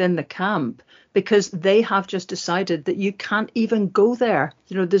that's within the camp, because they have just decided that you can't even go there.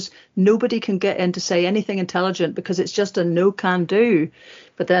 There's nobody can get in to say anything intelligent because it's just a no can do.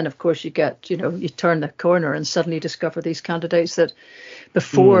 But then, of course, you get, you turn the corner and suddenly discover these candidates that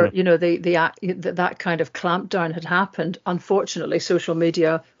before, that kind of clampdown had happened. Unfortunately, social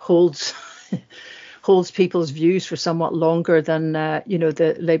media holds people's views for somewhat longer than,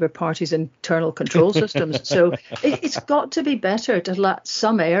 the Labour Party's internal control systems. So it's got to be better to let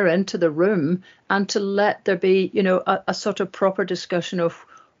some air into the room and to let there be, a sort of proper discussion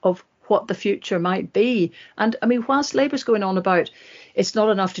of what the future might be. And whilst Labour's going on about it's not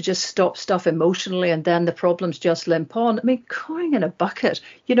enough to just stop stuff emotionally and then the problems just limp on. Crying in a bucket,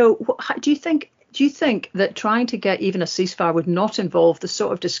 do you think that trying to get even a ceasefire would not involve the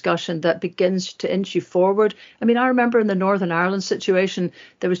sort of discussion that begins to inch you forward? I remember in the Northern Ireland situation,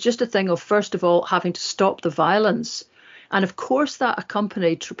 there was just a thing of, first of all, having to stop the violence. And of course, that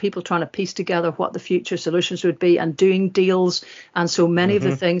accompanied people trying to piece together what the future solutions would be and doing deals. And so many of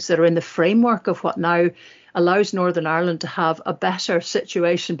the things that are in the framework of what now allows Northern Ireland to have a better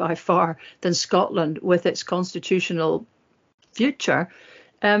situation by far than Scotland with its constitutional future.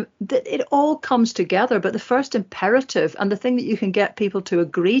 It all comes together, but the first imperative and the thing that you can get people to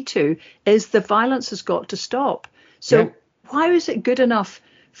agree to is the violence has got to stop. So why is it good enough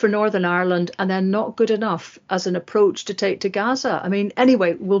for Northern Ireland and then not good enough as an approach to take to Gaza?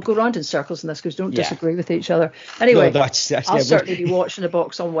 Anyway, we'll go round in circles in this because we don't disagree with each other. Anyway, I'll certainly be watching the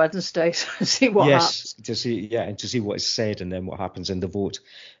box on Wednesday to see what happens. To see what is said and then what happens in the vote.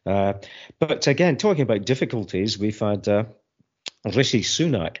 But again, talking about difficulties, we've had Rishi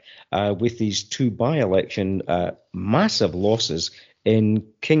Sunak with these two by-election massive losses in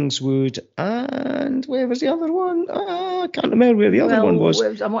Kingswood and where was the other one? I can't remember where the other one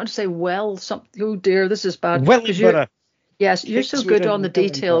was. I want to say something. Oh dear, this is bad. Wellingborough. Yes, you're so good on the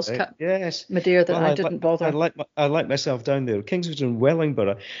details, yes, Madeira, that I didn't bother. I let myself down there. Kingswood and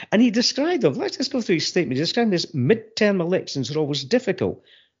Wellingborough. And he described them, let's just go through his statement. He described this mid-term elections are always difficult.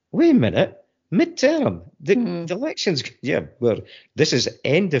 Wait a minute. Mid-term, the elections, this is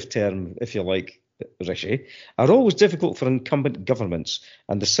end of term, if you like, Rishi, are always difficult for incumbent governments,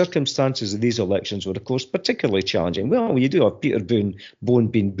 and the circumstances of these elections were, of course, particularly challenging. Well, you do have Peter Bone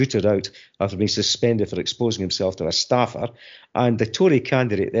being booted out after being suspended for exposing himself to a staffer, and the Tory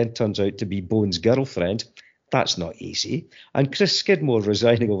candidate then turns out to be Bone's girlfriend. That's not easy. And Chris Skidmore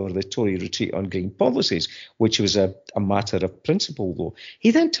resigning over the Tory retreat on green policies, which was a matter of principle, though.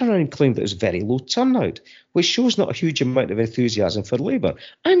 He then turned around and claimed that it was very low turnout, which shows not a huge amount of enthusiasm for Labour.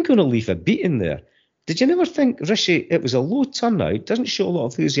 I'm going to leave a beat in there. Did you never think, Rishi, it was a low turnout, doesn't show a lot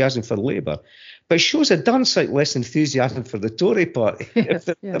of enthusiasm for Labour, but it shows a darn sight less enthusiasm for the Tory party if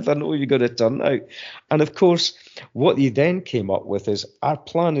they know you're going to turn out. And of course, what he then came up with is, our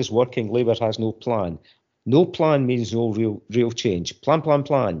plan is working, Labour has no plan. No plan means no real change.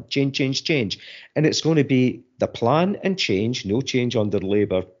 Plan. Change. And it's going to be the plan and change, no change under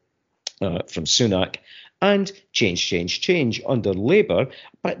Labour from Sunak, and change under Labour.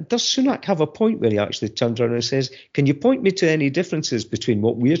 But does Sunak have a point where he actually turns around and says, can you point me to any differences between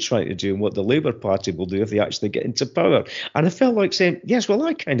what we're trying to do and what the Labour Party will do if they actually get into power? And I felt like saying, yes, well,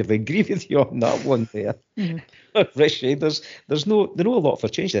 I kind of agree with you on that one there. Rishi, there's no a lot for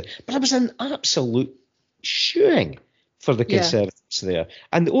change there. But it was an absolute shoeing for the Conservatives there.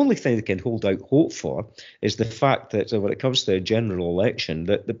 And the only thing they can hold out hope for is the fact that when it comes to a general election,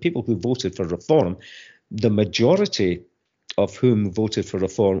 that the people who voted for reform, the majority of whom voted for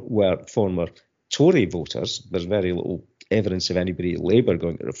reform were former Tory voters. There's very little evidence of anybody at Labour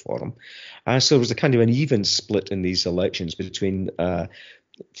going to reform. So there was a kind of an even split in these elections between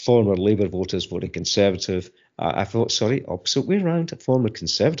former Labour voters voting Conservative. Opposite way around, former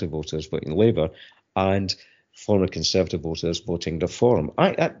Conservative voters voting Labour and former Conservative voters voting Reform.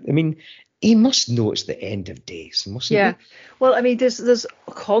 I mean, he must know it's the end of days, mustn't he? Well, I mean, there's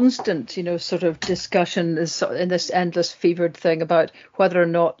constant, sort of discussion in this endless fevered thing about whether or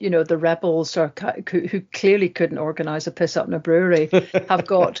not, the rebels who clearly couldn't organise a piss up in a brewery have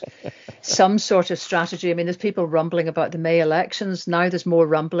got some sort of strategy. I mean, there's people rumbling about the May elections. Now there's more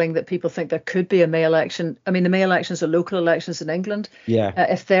rumbling that people think there could be a May election. I mean, the May elections are local elections in England.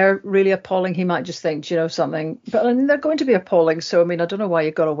 If they're really appalling, he might just think, something. But I mean, they're going to be appalling. So, I mean, I don't know why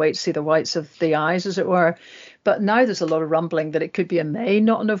you've got to wait to see the whites of the eyes, as it were. But now there's a lot of rumbling that it could be a May,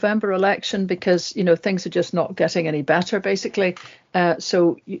 not a November election, because, things are just not getting any better, basically.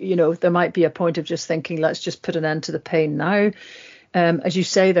 So, there might be a point of just thinking, let's just put an end to the pain now. As you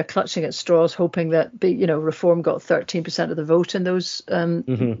say, they're clutching at straws, hoping that, Reform got 13% of the vote in those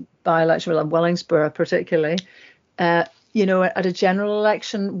by-election, well, in Wellingsborough particularly. At a general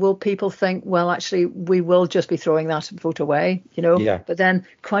election, will people think, well, actually, we will just be throwing that vote away, But then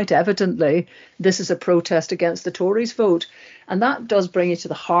quite evidently, this is a protest against the Tories' vote. And that does bring you to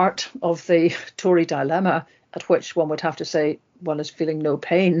the heart of the Tory dilemma, at which one would have to say one is feeling no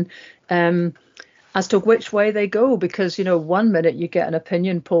pain, as to which way they go. Because, 1 minute you get an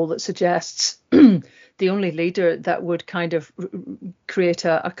opinion poll that suggests the only leader that would kind of create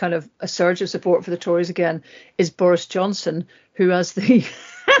a kind of a surge of support for the Tories again is Boris Johnson, who, as the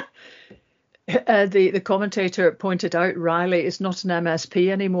the commentator pointed out, Riley is not an MSP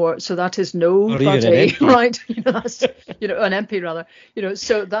anymore, so that is nobody, right? That's an MP rather.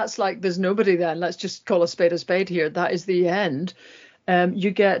 So that's like there's nobody then. Let's just call a spade here. That is the end.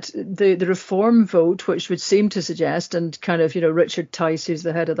 You get the Reform vote, which would seem to suggest, and kind of, Richard Tice, who's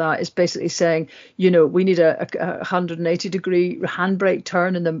the head of that, is basically saying, we need a 180-degree handbrake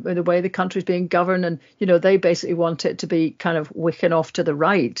turn in the way the country's being governed. And, they basically want it to be kind of wicking off to the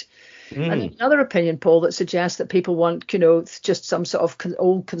right. And another opinion poll that suggests that people want, just some sort of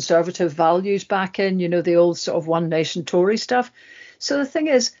old conservative values back in, the old sort of one nation Tory stuff. So the thing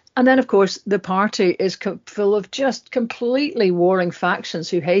is, and then, of course, the party is full of just completely warring factions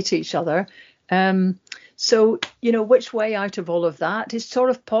who hate each other. So, which way out of all of that is sort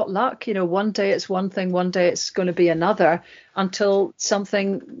of potluck. One day it's one thing, one day it's going to be another, until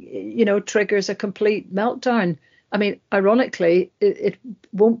something, triggers a complete meltdown. I mean, ironically, it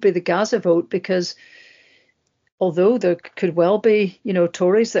won't be the Gaza vote, because although there could well be,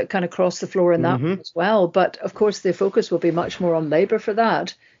 Tories that kind of cross the floor in that one as well. But of course, the focus will be much more on Labour for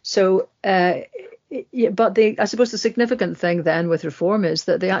that. So, I suppose the significant thing then with Reform is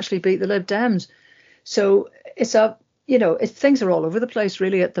that they actually beat the Lib Dems. So things are all over the place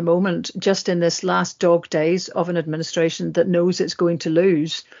really at the moment, just in this last dog days of an administration that knows it's going to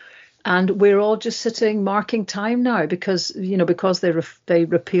lose. And we're all just sitting marking time now because they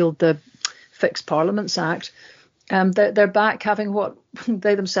repealed the Fixed Parliaments Act. They're back having what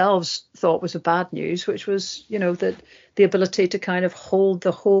they themselves thought was a bad news, which was, that the ability to kind of hold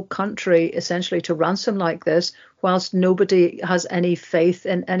the whole country essentially to ransom like this, whilst nobody has any faith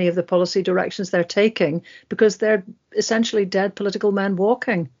in any of the policy directions they're taking, because they're essentially dead political men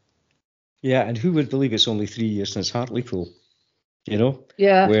walking. Yeah, and who would believe it's only 3 years since Hartlepool?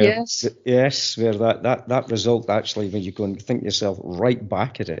 Yeah, where, yes. Yes, where that result actually, when you go and think yourself right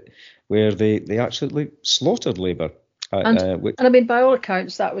back at it, where they absolutely slaughtered Labour. And I mean, by all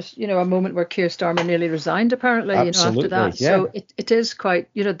accounts, that was, a moment where Keir Starmer nearly resigned, apparently, after that. Yeah. So it is quite,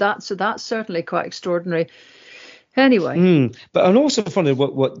 that's certainly quite extraordinary. Anyway, but I'm also wondering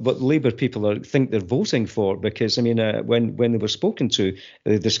what Labour people think they're voting for, because I mean, when they were spoken to,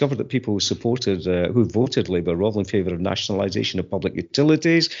 they discovered that people who voted Labour were all in favour of nationalisation of public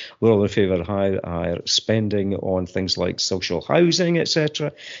utilities, were all in favour of higher spending on things like social housing,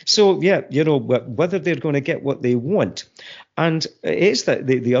 etc. So yeah, whether they're going to get what they want. And it's that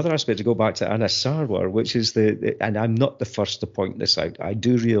the other aspect, to go back to Anas Sarwar, which is and I'm not the first to point this out. I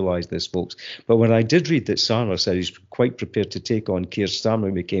do realise this, folks. But when I did read that Sarwar said he's quite prepared to take on Keir Starmer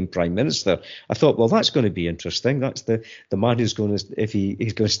when he became Prime Minister, I thought, well, that's going to be interesting. That's the man who's going to, if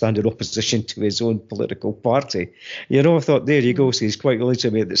he's going to stand in opposition to his own political party. I thought, there you go. So he's quite willing to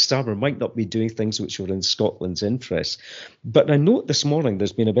admit that Starmer might not be doing things which were in Scotland's interests. But I note this morning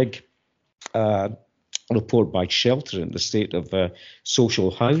there's been a big report by Shelter in the state of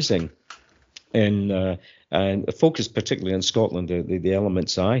social housing, and focused particularly in Scotland, the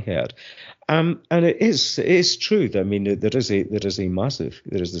elements I heard, and it is true that, I mean, there is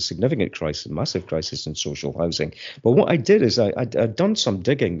a significant crisis, massive crisis in social housing. But what I did is I'd done some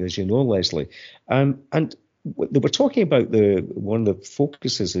digging, as you know, Leslie, and they were talking about one of the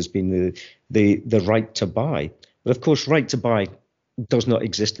focuses has been the right to buy, but of course, right to buy does not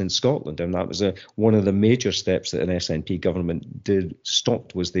exist in Scotland, and that was one of the major steps that an SNP government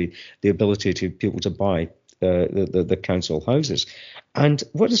stopped, was the ability to people to buy the council houses. And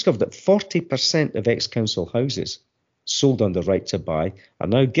we discovered that 40% of ex-council houses sold under right to buy are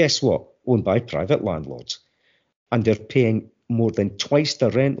now, guess what, owned by private landlords, and they're paying more than twice the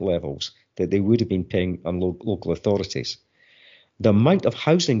rent levels that they would have been paying on local authorities. The amount of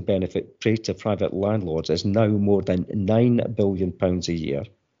housing benefit paid to private landlords is now more than £9 billion a year,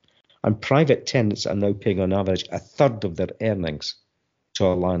 and private tenants are now paying on average a third of their earnings to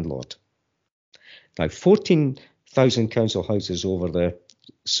a landlord. Now, 14,000 council houses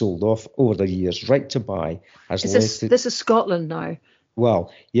sold off over the years. Right to buy has this is Scotland now.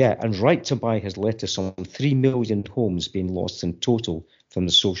 Well, yeah, and right to buy has led to some 3 million homes being lost in total from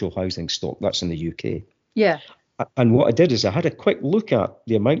the social housing stock. That's in the UK. Yeah. And what I did is I had a quick look at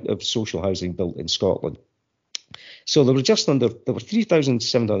the amount of social housing built in Scotland. So there were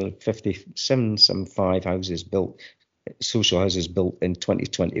 3,775 houses built, social houses built in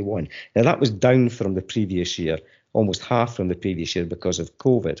 2021. Now that was down from the previous year, almost half from the previous year because of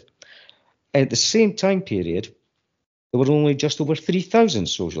COVID. At the same time period, there were only just over 3,000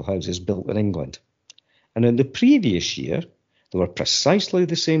 social houses built in England. And in the previous year, there were precisely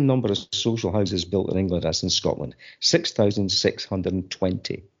the same number of social houses built in England as in Scotland,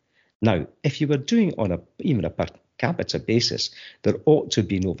 6,620. Now, if you were doing on even a per capita basis, there ought to have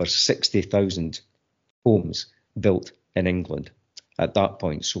been over 60,000 homes built in England at that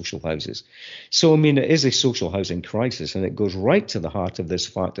point, social houses. So, I mean, it is a social housing crisis, and it goes right to the heart of this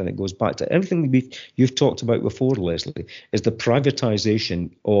fact, and it goes back to everything you've talked about before, Leslie, is the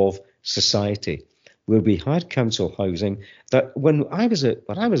privatisation of society, where we had council housing that when I was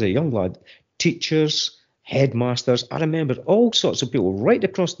a young lad, teachers, headmasters, I remember all sorts of people right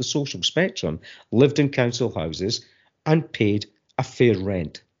across the social spectrum lived in council houses and paid a fair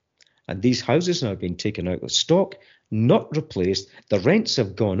rent. And these houses now have been taken out of stock, not replaced. The rents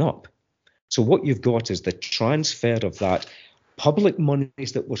have gone up. So what you've got is the transfer of that public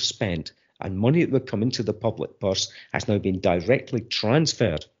monies that were spent and money that would come into the public purse has now been directly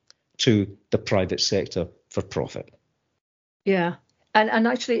transferred to the private sector for profit. Yeah. And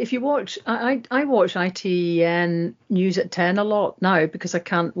actually, if you watch, I watch ITN News at 10 a lot now because I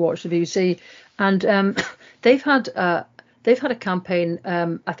can't watch the BBC. And they've had a campaign,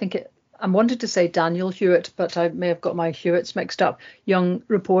 I wanted to say Daniel Hewitt, but I may have got my Hewitts mixed up, young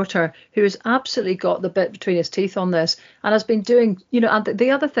reporter who has absolutely got the bit between his teeth on this and has been doing, and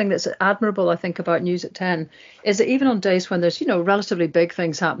the other thing that's admirable, I think, about News at 10 is that even on days when there's, relatively big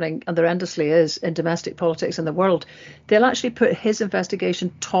things happening, and there endlessly is in domestic politics in the world, they'll actually put his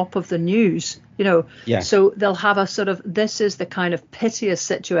investigation top of the news, Yeah. So they'll have a sort of, this is the kind of piteous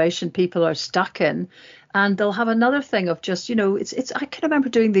situation people are stuck in. And they'll have another thing of just, it's. I can remember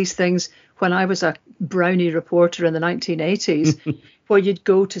doing these things when I was a brownie reporter in the 1980s, where you'd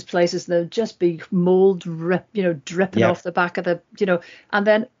go to places and there'd just be mold dripping off the back of and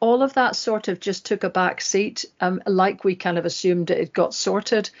then all of that sort of just took a back seat, like we kind of assumed it got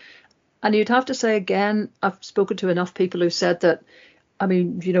sorted. And you'd have to say again, I've spoken to enough people who said that, I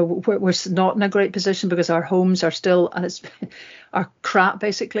mean, we're not in a great position because our homes are still, and it's are crap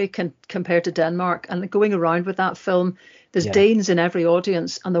basically compared to Denmark. And going around with that film, there's Danes in every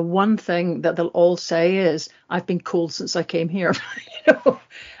audience, and the one thing that they'll all say is, "I've been cold since I came here,"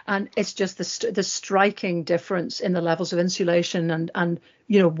 And it's just the striking difference in the levels of insulation and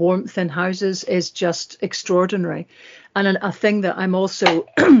warmth in houses is just extraordinary. And a thing that I'm also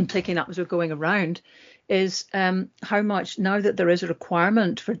picking up as we're going around is how much, now that there is a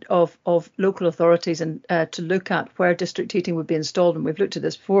requirement of local authorities and to look at where district heating would be installed, and we've looked at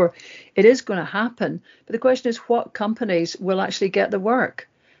this before, it is going to happen. But the question is, what companies will actually get the work?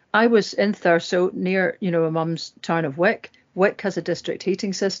 I was in Thurso, near a mum's town of Wick. Wick has a district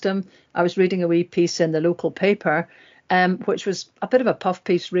heating system. I was reading a wee piece in the local paper, which was a bit of a puff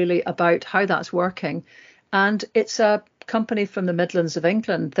piece really about how that's working. And it's a company from the Midlands of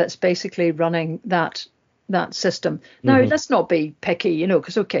England that's basically running that system. Now, let's not be picky,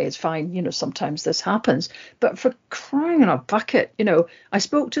 because, okay, it's fine, sometimes this happens. But for crying in a bucket, I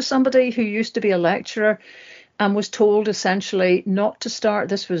spoke to somebody who used to be a lecturer and was told essentially not to start,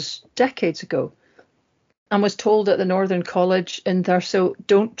 this was decades ago, and was told at the Northern College in Thurso,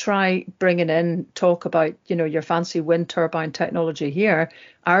 don't try bringing in talk about, your fancy wind turbine technology here.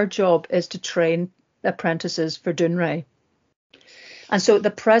 Our job is to train apprentices for Dounreay. And so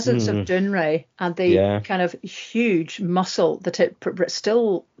the presence of Dounreay and the kind of huge muscle that it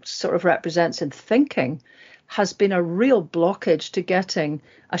still sort of represents in thinking has been a real blockage to getting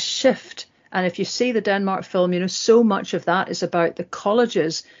a shift. And if you see the Denmark film, so much of that is about the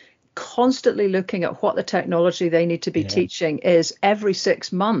colleges constantly looking at what the technology they need to be teaching is every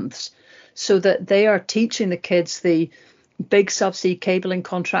 6 months, so that they are teaching the kids the big subsea cabling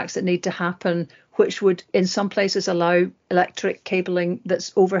contracts that need to happen, which would in some places allow electric cabling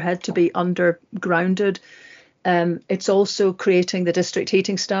that's overhead to be undergrounded. It's also creating the district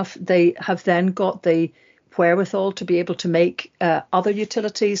heating stuff. They have then got the wherewithal to be able to make other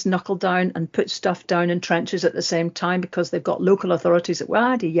utilities knuckle down and put stuff down in trenches at the same time, because they've got local authorities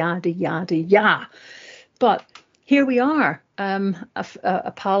that yada. But here we are.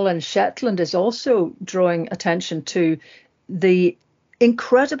 A pal in Shetland is also drawing attention to the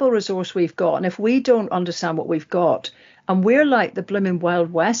incredible resource we've got. And if we don't understand what we've got, and we're like the blooming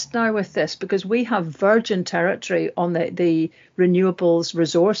Wild West now with this, because we have virgin territory on the renewables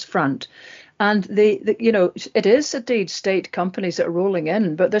resource front. And it is indeed state companies that are rolling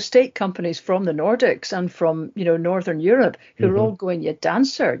in, but they're state companies from the Nordics and from, Northern Europe who are all going, you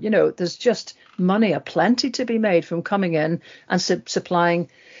dancer. There's just money aplenty to be made from coming in and supplying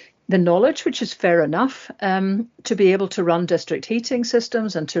the knowledge, which is fair enough, to be able to run district heating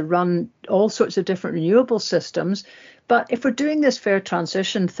systems and to run all sorts of different renewable systems. But if we're doing this fair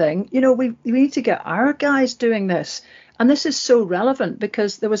transition thing, we need to get our guys doing this. And this is so relevant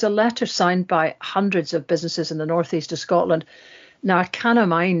because there was a letter signed by hundreds of businesses in the northeast of Scotland. Now, I cannot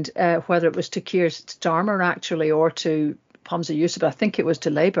mind whether it was to Keir Starmer actually or to Humza Yousaf, but I think it was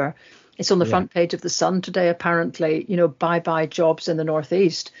to Labour. It's on the front page of The Sun today, apparently, bye-bye jobs in the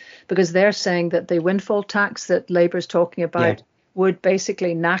northeast, because they're saying that the windfall tax that Labour's talking about would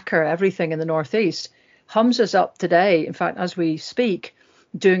basically knacker everything in the northeast. Humza's up today, in fact, as we speak,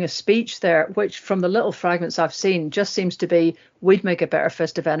 doing a speech there, which from the little fragments I've seen just seems to be, we'd make a better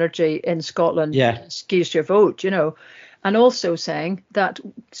fist of energy in Scotland. Excuse your vote, and also saying that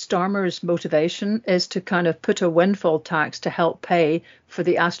Starmer's motivation is to kind of put a windfall tax to help pay for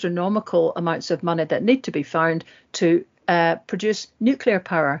the astronomical amounts of money that need to be found to produce nuclear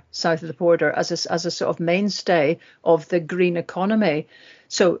power south of the border as a sort of mainstay of the green economy.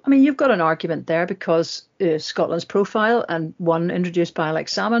 So, I mean, you've got an argument there, because Scotland's profile, and one introduced by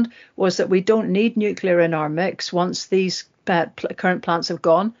Alex Salmond, was that we don't need nuclear in our mix once these current plants have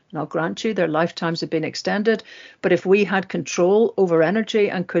gone. And I'll grant you their lifetimes have been extended. But if we had control over energy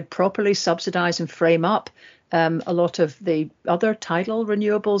and could properly subsidise and frame up a lot of the other tidal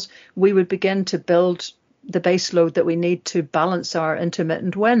renewables, we would begin to build the base load that we need to balance our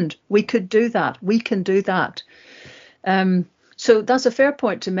intermittent wind. We could do that. We can do that. So that's a fair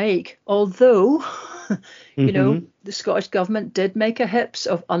point to make, although, the Scottish government did make a hips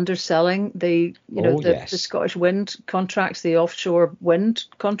of underselling the Scottish wind contracts, the offshore wind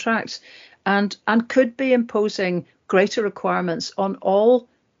contracts, and could be imposing greater requirements on all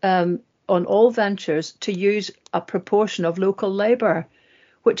ventures to use a proportion of local labour,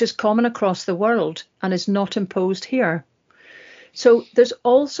 which is common across the world and is not imposed here. So there's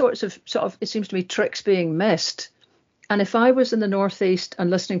all sorts of it seems to me, tricks being missed. And if I was in the Northeast and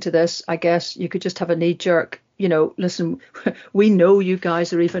listening to this, I guess you could just have a knee jerk, listen, we know you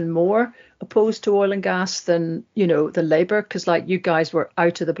guys are even more opposed to oil and gas than, the Labour, because like you guys were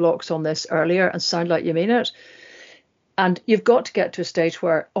out of the blocks on this earlier and sound like you mean it. And you've got to get to a stage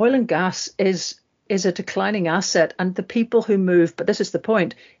where oil and gas is a declining asset, and the people who move, but this is the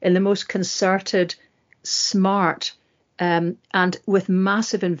point, in the most concerted, smart, and with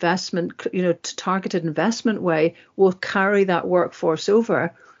massive investment, targeted investment way, will carry that workforce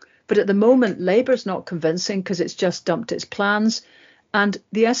over. But at the moment, Labour's not convincing because it's just dumped its plans. And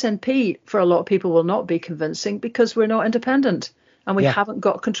the SNP, for a lot of people, will not be convincing because we're not independent and we haven't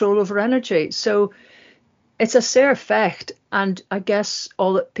got control over energy. So it's a sehr fecht. And I guess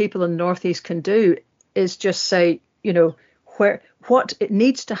all that people in the Northeast can do is just say, what it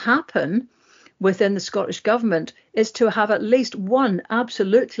needs to happen within the Scottish government is to have at least one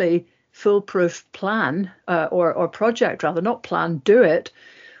absolutely foolproof plan or project, rather, not plan, do it,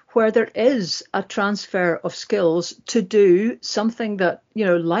 where there is a transfer of skills to do something that,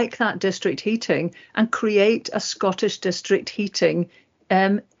 like that district heating, and create a Scottish district heating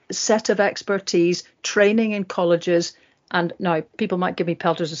set of expertise, training in colleges. And now people might give me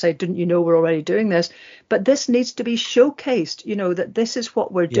pelters and say, didn't you know we're already doing this? But this needs to be showcased, that this is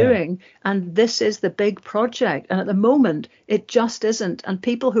what we're doing and this is the big project. And at the moment, it just isn't. And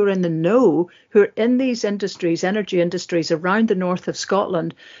people who are in the know, who are in these industries, energy industries around the north of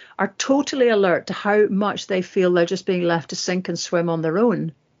Scotland, are totally alert to how much they feel they're just being left to sink and swim on their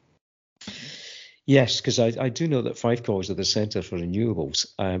own. Yes, because I do know that Fife College are the Centre for Renewables,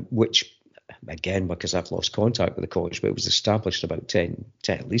 which, again, because I've lost contact with the college, but it was established about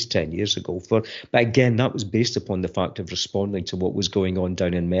at least 10 years ago. But again, that was based upon the fact of responding to what was going on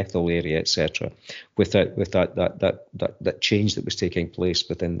down in Methil area, etc., with that change that was taking place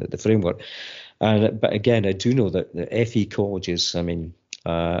within the framework. But again, I do know that the FE colleges,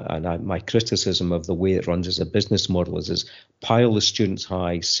 my criticism of the way it runs as a business model is pile the students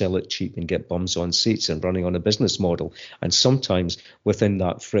high, sell it cheap, and get bums on seats and running on a business model. And sometimes within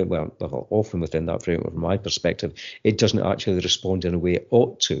that framework, often within that framework, from my perspective, it doesn't actually respond in a way it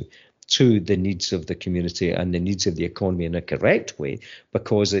ought to the needs of the community and the needs of the economy in a correct way,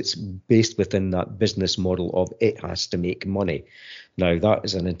 because it's based within that business model of it has to make money. Now, that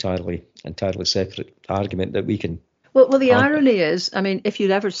is an entirely separate argument that we can. Well, the irony is, if you'd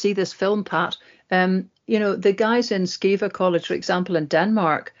ever see this film, Pat, the guys in Skiva College, for example, in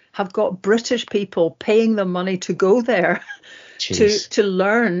Denmark, have got British people paying them money to go there to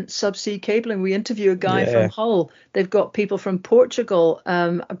learn subsea cabling. We interview a guy from Hull. They've got people from Portugal,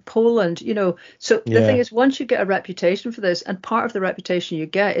 Poland, So the thing is, once you get a reputation for this, and part of the reputation you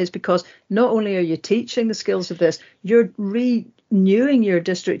get is because not only are you teaching the skills of this, you're renewing your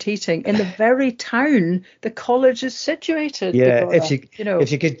district heating in the very town the college is situated. Yeah, if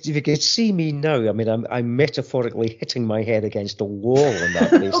you could see me now, I'm metaphorically hitting my head against a wall on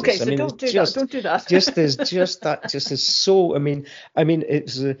that basis. Okay, so don't do that. Just as so.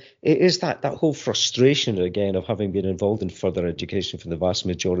 It is that whole frustration again of having been involved in further education for the vast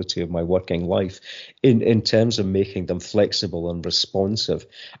majority of my working life, in terms of making them flexible and responsive,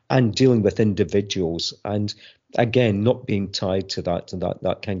 and dealing with individuals, and again, not being tied to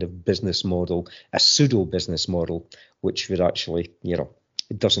that kind of business model, a pseudo business model, which would actually,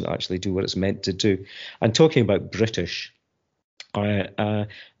 it doesn't actually do what it's meant to do. And talking about British,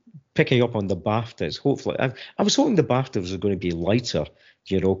 picking up on the BAFTAs, hopefully, I was hoping the BAFTAs were going to be lighter,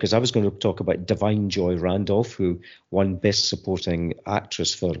 because I was going to talk about Divine Joy Randolph, who won Best Supporting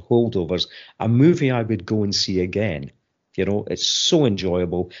Actress for Holdovers, a movie I would go and see again. It's so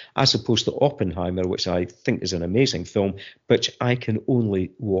enjoyable, as opposed to Oppenheimer, which I think is an amazing film, which I can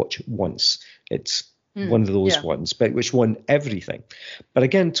only watch once. It's one of those ones, but which won everything. But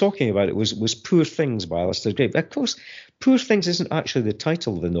again, talking about it was Poor Things by Alistair Gray. But of course, Poor Things isn't actually the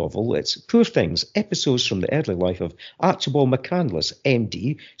title of the novel. It's Poor Things, Episodes from the Early Life of Archibald McCandless,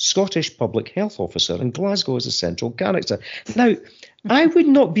 MD, Scottish Public Health Officer, and Glasgow as a central character. Now, I would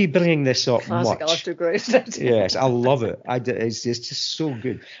not be bringing this up Classic much. Alistair Gray. Yes, I love it. It's just so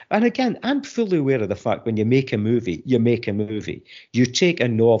good. And again, I'm fully aware of the fact when you make a movie, you take a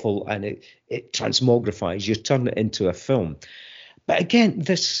novel and it transmogrifies, you turn it into a film. But again,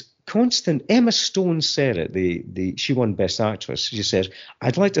 this constant, Emma Stone said it, she won Best Actress. She said,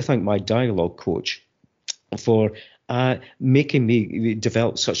 I'd like to thank my dialogue coach for making me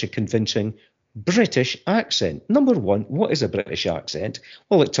develop such a convincing British accent. Number one, what is a British accent?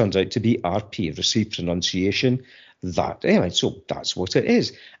 Well, it turns out to be RP, received pronunciation, that. Anyway, so that's what it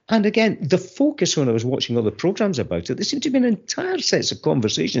is. And again, the focus when I was watching all the programmes about it, there seemed to be an entire set of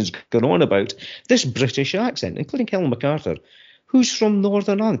conversations going on about this British accent, including Helen MacArthur, who's from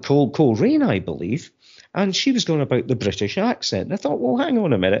Northern Ireland, Coleraine, I believe. And she was going about the British accent. And I thought, well, hang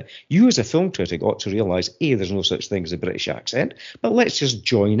on a minute. You as a film critic ought to realise, A, there's no such thing as a British accent, but let's just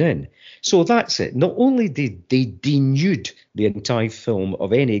join in. So that's it. Not only did they denude the entire film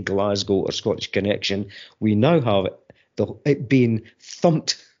of any Glasgow or Scottish connection, we now have it being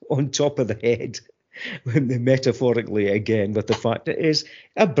thumped on top of the head, metaphorically again, with the fact it is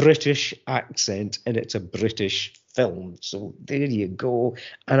a British accent and it's a British film. So there you go.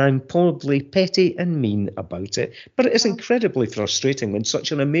 And I'm probably petty and mean about it, but it is incredibly frustrating when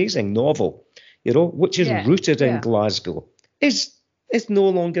such an amazing novel, which is rooted in Glasgow, is no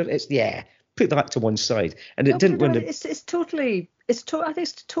longer, put that to one side. And it didn't win. I think it's totally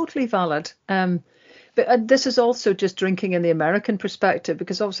valid. But this is also just drinking in the American perspective,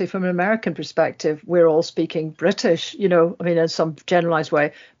 because obviously from an American perspective, we're all speaking British, in some generalized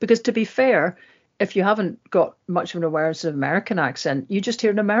way. Because to be fair, if you haven't got much of an awareness of American accent, you just hear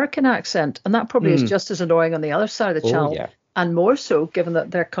an American accent. And that probably is just as annoying on the other side of the channel. Yeah. And more so, given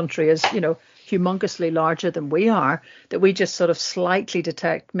that their country is, humongously larger than we are, that we just sort of slightly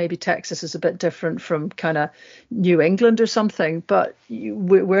detect maybe Texas is a bit different from kind of New England or something, but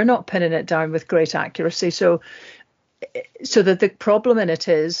we're not pinning it down with great accuracy. So that the problem in it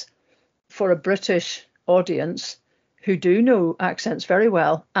is for a British audience who do know accents very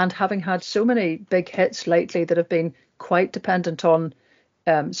well, and having had so many big hits lately that have been quite dependent on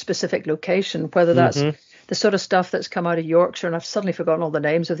specific location, whether that's the sort of stuff that's come out of Yorkshire, and I've suddenly forgotten all the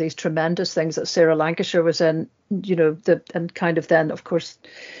names of these tremendous things that Sarah Lancashire was in, and kind of then, of course,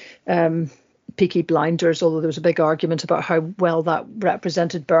 Peaky Blinders, although there was a big argument about how well that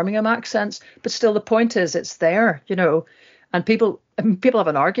represented Birmingham accents. But still, the point is it's there, and people have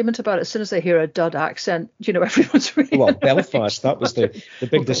an argument about it. As soon as they hear a dud accent, everyone's really Belfast, that was the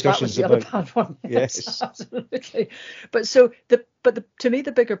big discussions that was the about. Other bad one. Yes, absolutely. But to me,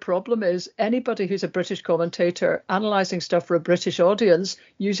 the bigger problem is anybody who's a British commentator analysing stuff for a British audience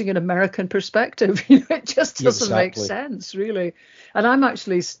using an American perspective. It just doesn't make sense, really. And I'm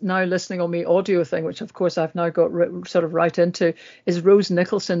actually now listening on the audio thing, which of course I've now got sort of right into, is Rose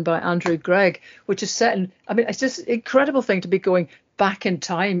Nicholson by Andrew Gregg, which is set in, it's just an incredible thing to be going back in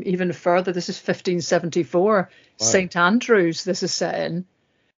time even further. This is 1574, wow. St. Andrews this is set in.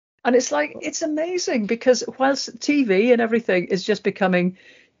 And it's like, it's amazing, because whilst TV and everything is just becoming,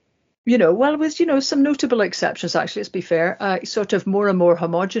 with, some notable exceptions, actually, let's be fair, sort of more and more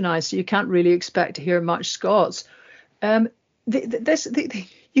homogenized, so you can't really expect to hear much Scots.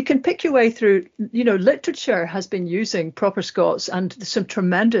 You can pick your way through, literature has been using proper Scots and some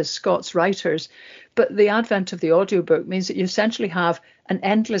tremendous Scots writers, but the advent of the audiobook means that you essentially have an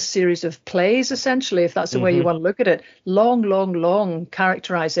endless series of plays, essentially, if that's the way you want to look at it, long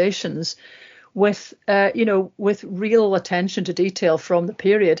characterizations with real attention to detail from the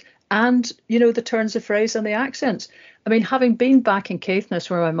period, and, the turns of phrase and the accents. Having been back in Caithness,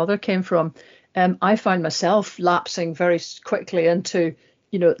 where my mother came from, I found myself lapsing very quickly into,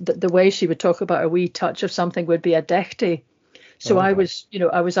 the way she would talk about a wee touch of something would be a dechty. So I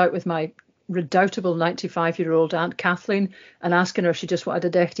was out with my redoubtable 95-year-old Aunt Kathleen and asking her if she just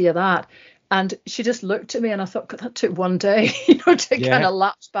wanted a dechty of that. And she just looked at me, and I thought, God, that took one day, to kind of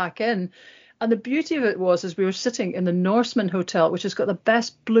lapse back in. And the beauty of it was, we were sitting in the Norseman Hotel, which has got the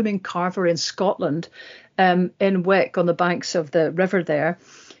best blooming carvery in Scotland, in Wick on the banks of the river there.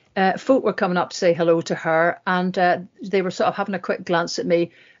 Folk were coming up to say hello to her, and they were sort of having a quick glance at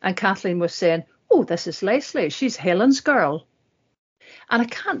me, and Kathleen was saying, "Oh, this is Leslie. She's Helen's girl." And I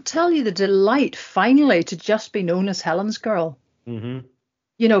can't tell you the delight finally to just be known as Helen's girl.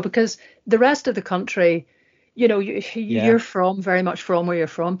 Because the rest of the country, you're very much from where you're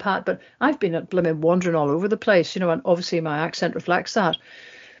from, Pat, but I've been at blooming wandering all over the place, and obviously my accent reflects that.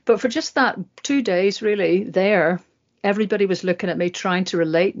 But for just that 2 days really there, everybody was looking at me, trying to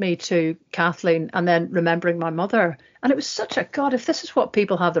relate me to Kathleen, and then remembering my mother. And it was such a, God, if this is what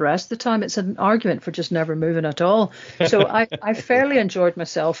people have the rest of the time, it's an argument for just never moving at all. So I fairly enjoyed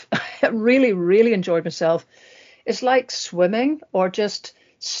myself. I really, really enjoyed myself. It's like swimming or just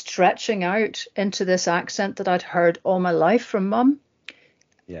stretching out into this accent that I'd heard all my life from Mum.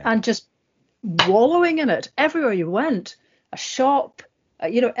 And just wallowing in it everywhere you went, a shop,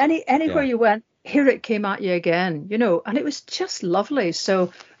 anywhere you went. Here it came at you again, and it was just lovely.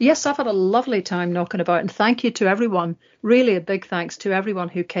 So, yes, I've had a lovely time knocking about, and thank you to everyone. Really a big thanks to everyone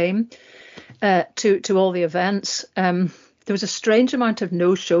who came to all the events. there was a strange amount of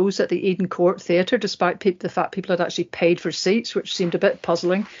no shows at the Eden Court Theatre, despite the fact people had actually paid for seats, which seemed a bit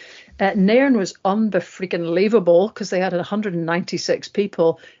puzzling. Nairn was unbefreaking-leavable because they had 196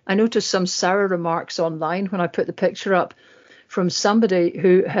 people. I noticed some sour remarks online when I put the picture up from somebody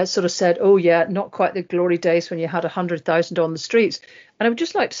who has sort of said, oh, yeah, not quite the glory days when you had 100,000 on the streets. And I would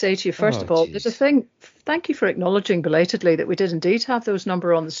just like to say to you, first of all, there's a thing, thank you for acknowledging belatedly that we did indeed have those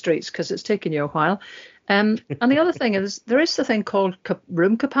number on the streets, because it's taken you a while. And the other thing is, there is the thing called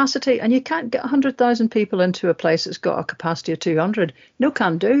room capacity, and you can't get 100,000 people into a place that's got a capacity of 200. No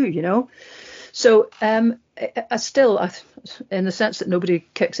can do, you know. So I still, in the sense that nobody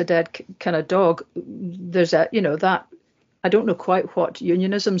kicks a dead kind of dog, there's a, you know, that I don't know quite what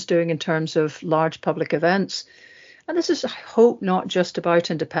unionism's doing in terms of large public events. And this is, I hope, not just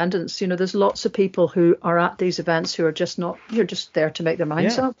about independence. You know, there's lots of people who are at these events who are just not, you're just there to make their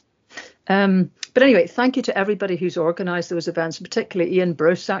minds up. But anyway, thank you to everybody who's organised those events, particularly Ian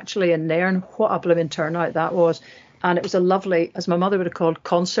Bruce, actually, in Nairn. What a blooming turnout that was. And it was a lovely, as my mother would have called,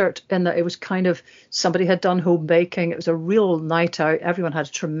 concert, in that it was kind of, somebody had done home baking. It was a real night out. Everyone had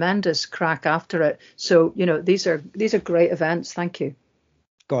a tremendous crack after it. So, you know, these are great events. Thank you.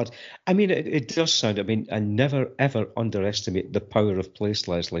 God, I mean, it does sound, I mean, I never, ever underestimate the power of place,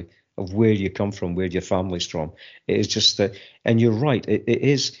 Lesley, of where you come from, where your family's from. It is just that, and you're right,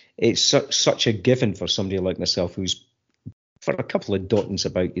 it's such a given for somebody like myself who's, for a couple of dottings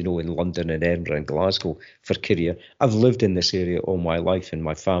about, you know, in London and Edinburgh and Glasgow for career. I've lived in this area all my life, and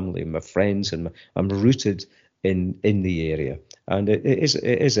my family and my friends, and I'm rooted in the area. And it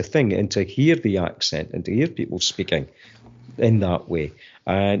is a thing. And to hear the accent and to hear people speaking in that way.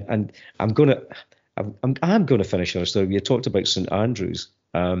 And I'm going to finish on a story. You talked about St Andrews.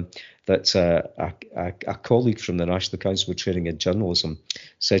 That a colleague from the National Council for Training in Journalism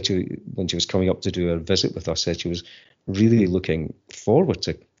said when she was coming up to do her visit with us, said she was really looking forward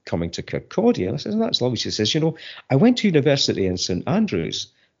to coming to Kirkcaldy. And I said, that's lovely. She says, you know, I went to university in St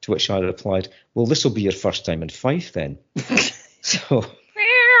Andrews, to which I replied, well, this will be your first time in Fife then. So...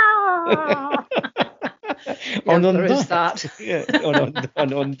 on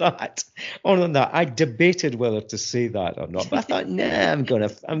that, I debated whether to say that or not, but I thought,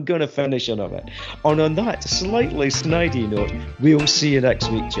 I'm gonna finish on it. And on that slightly snidey note, we'll see you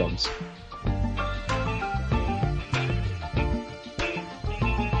next week, chums.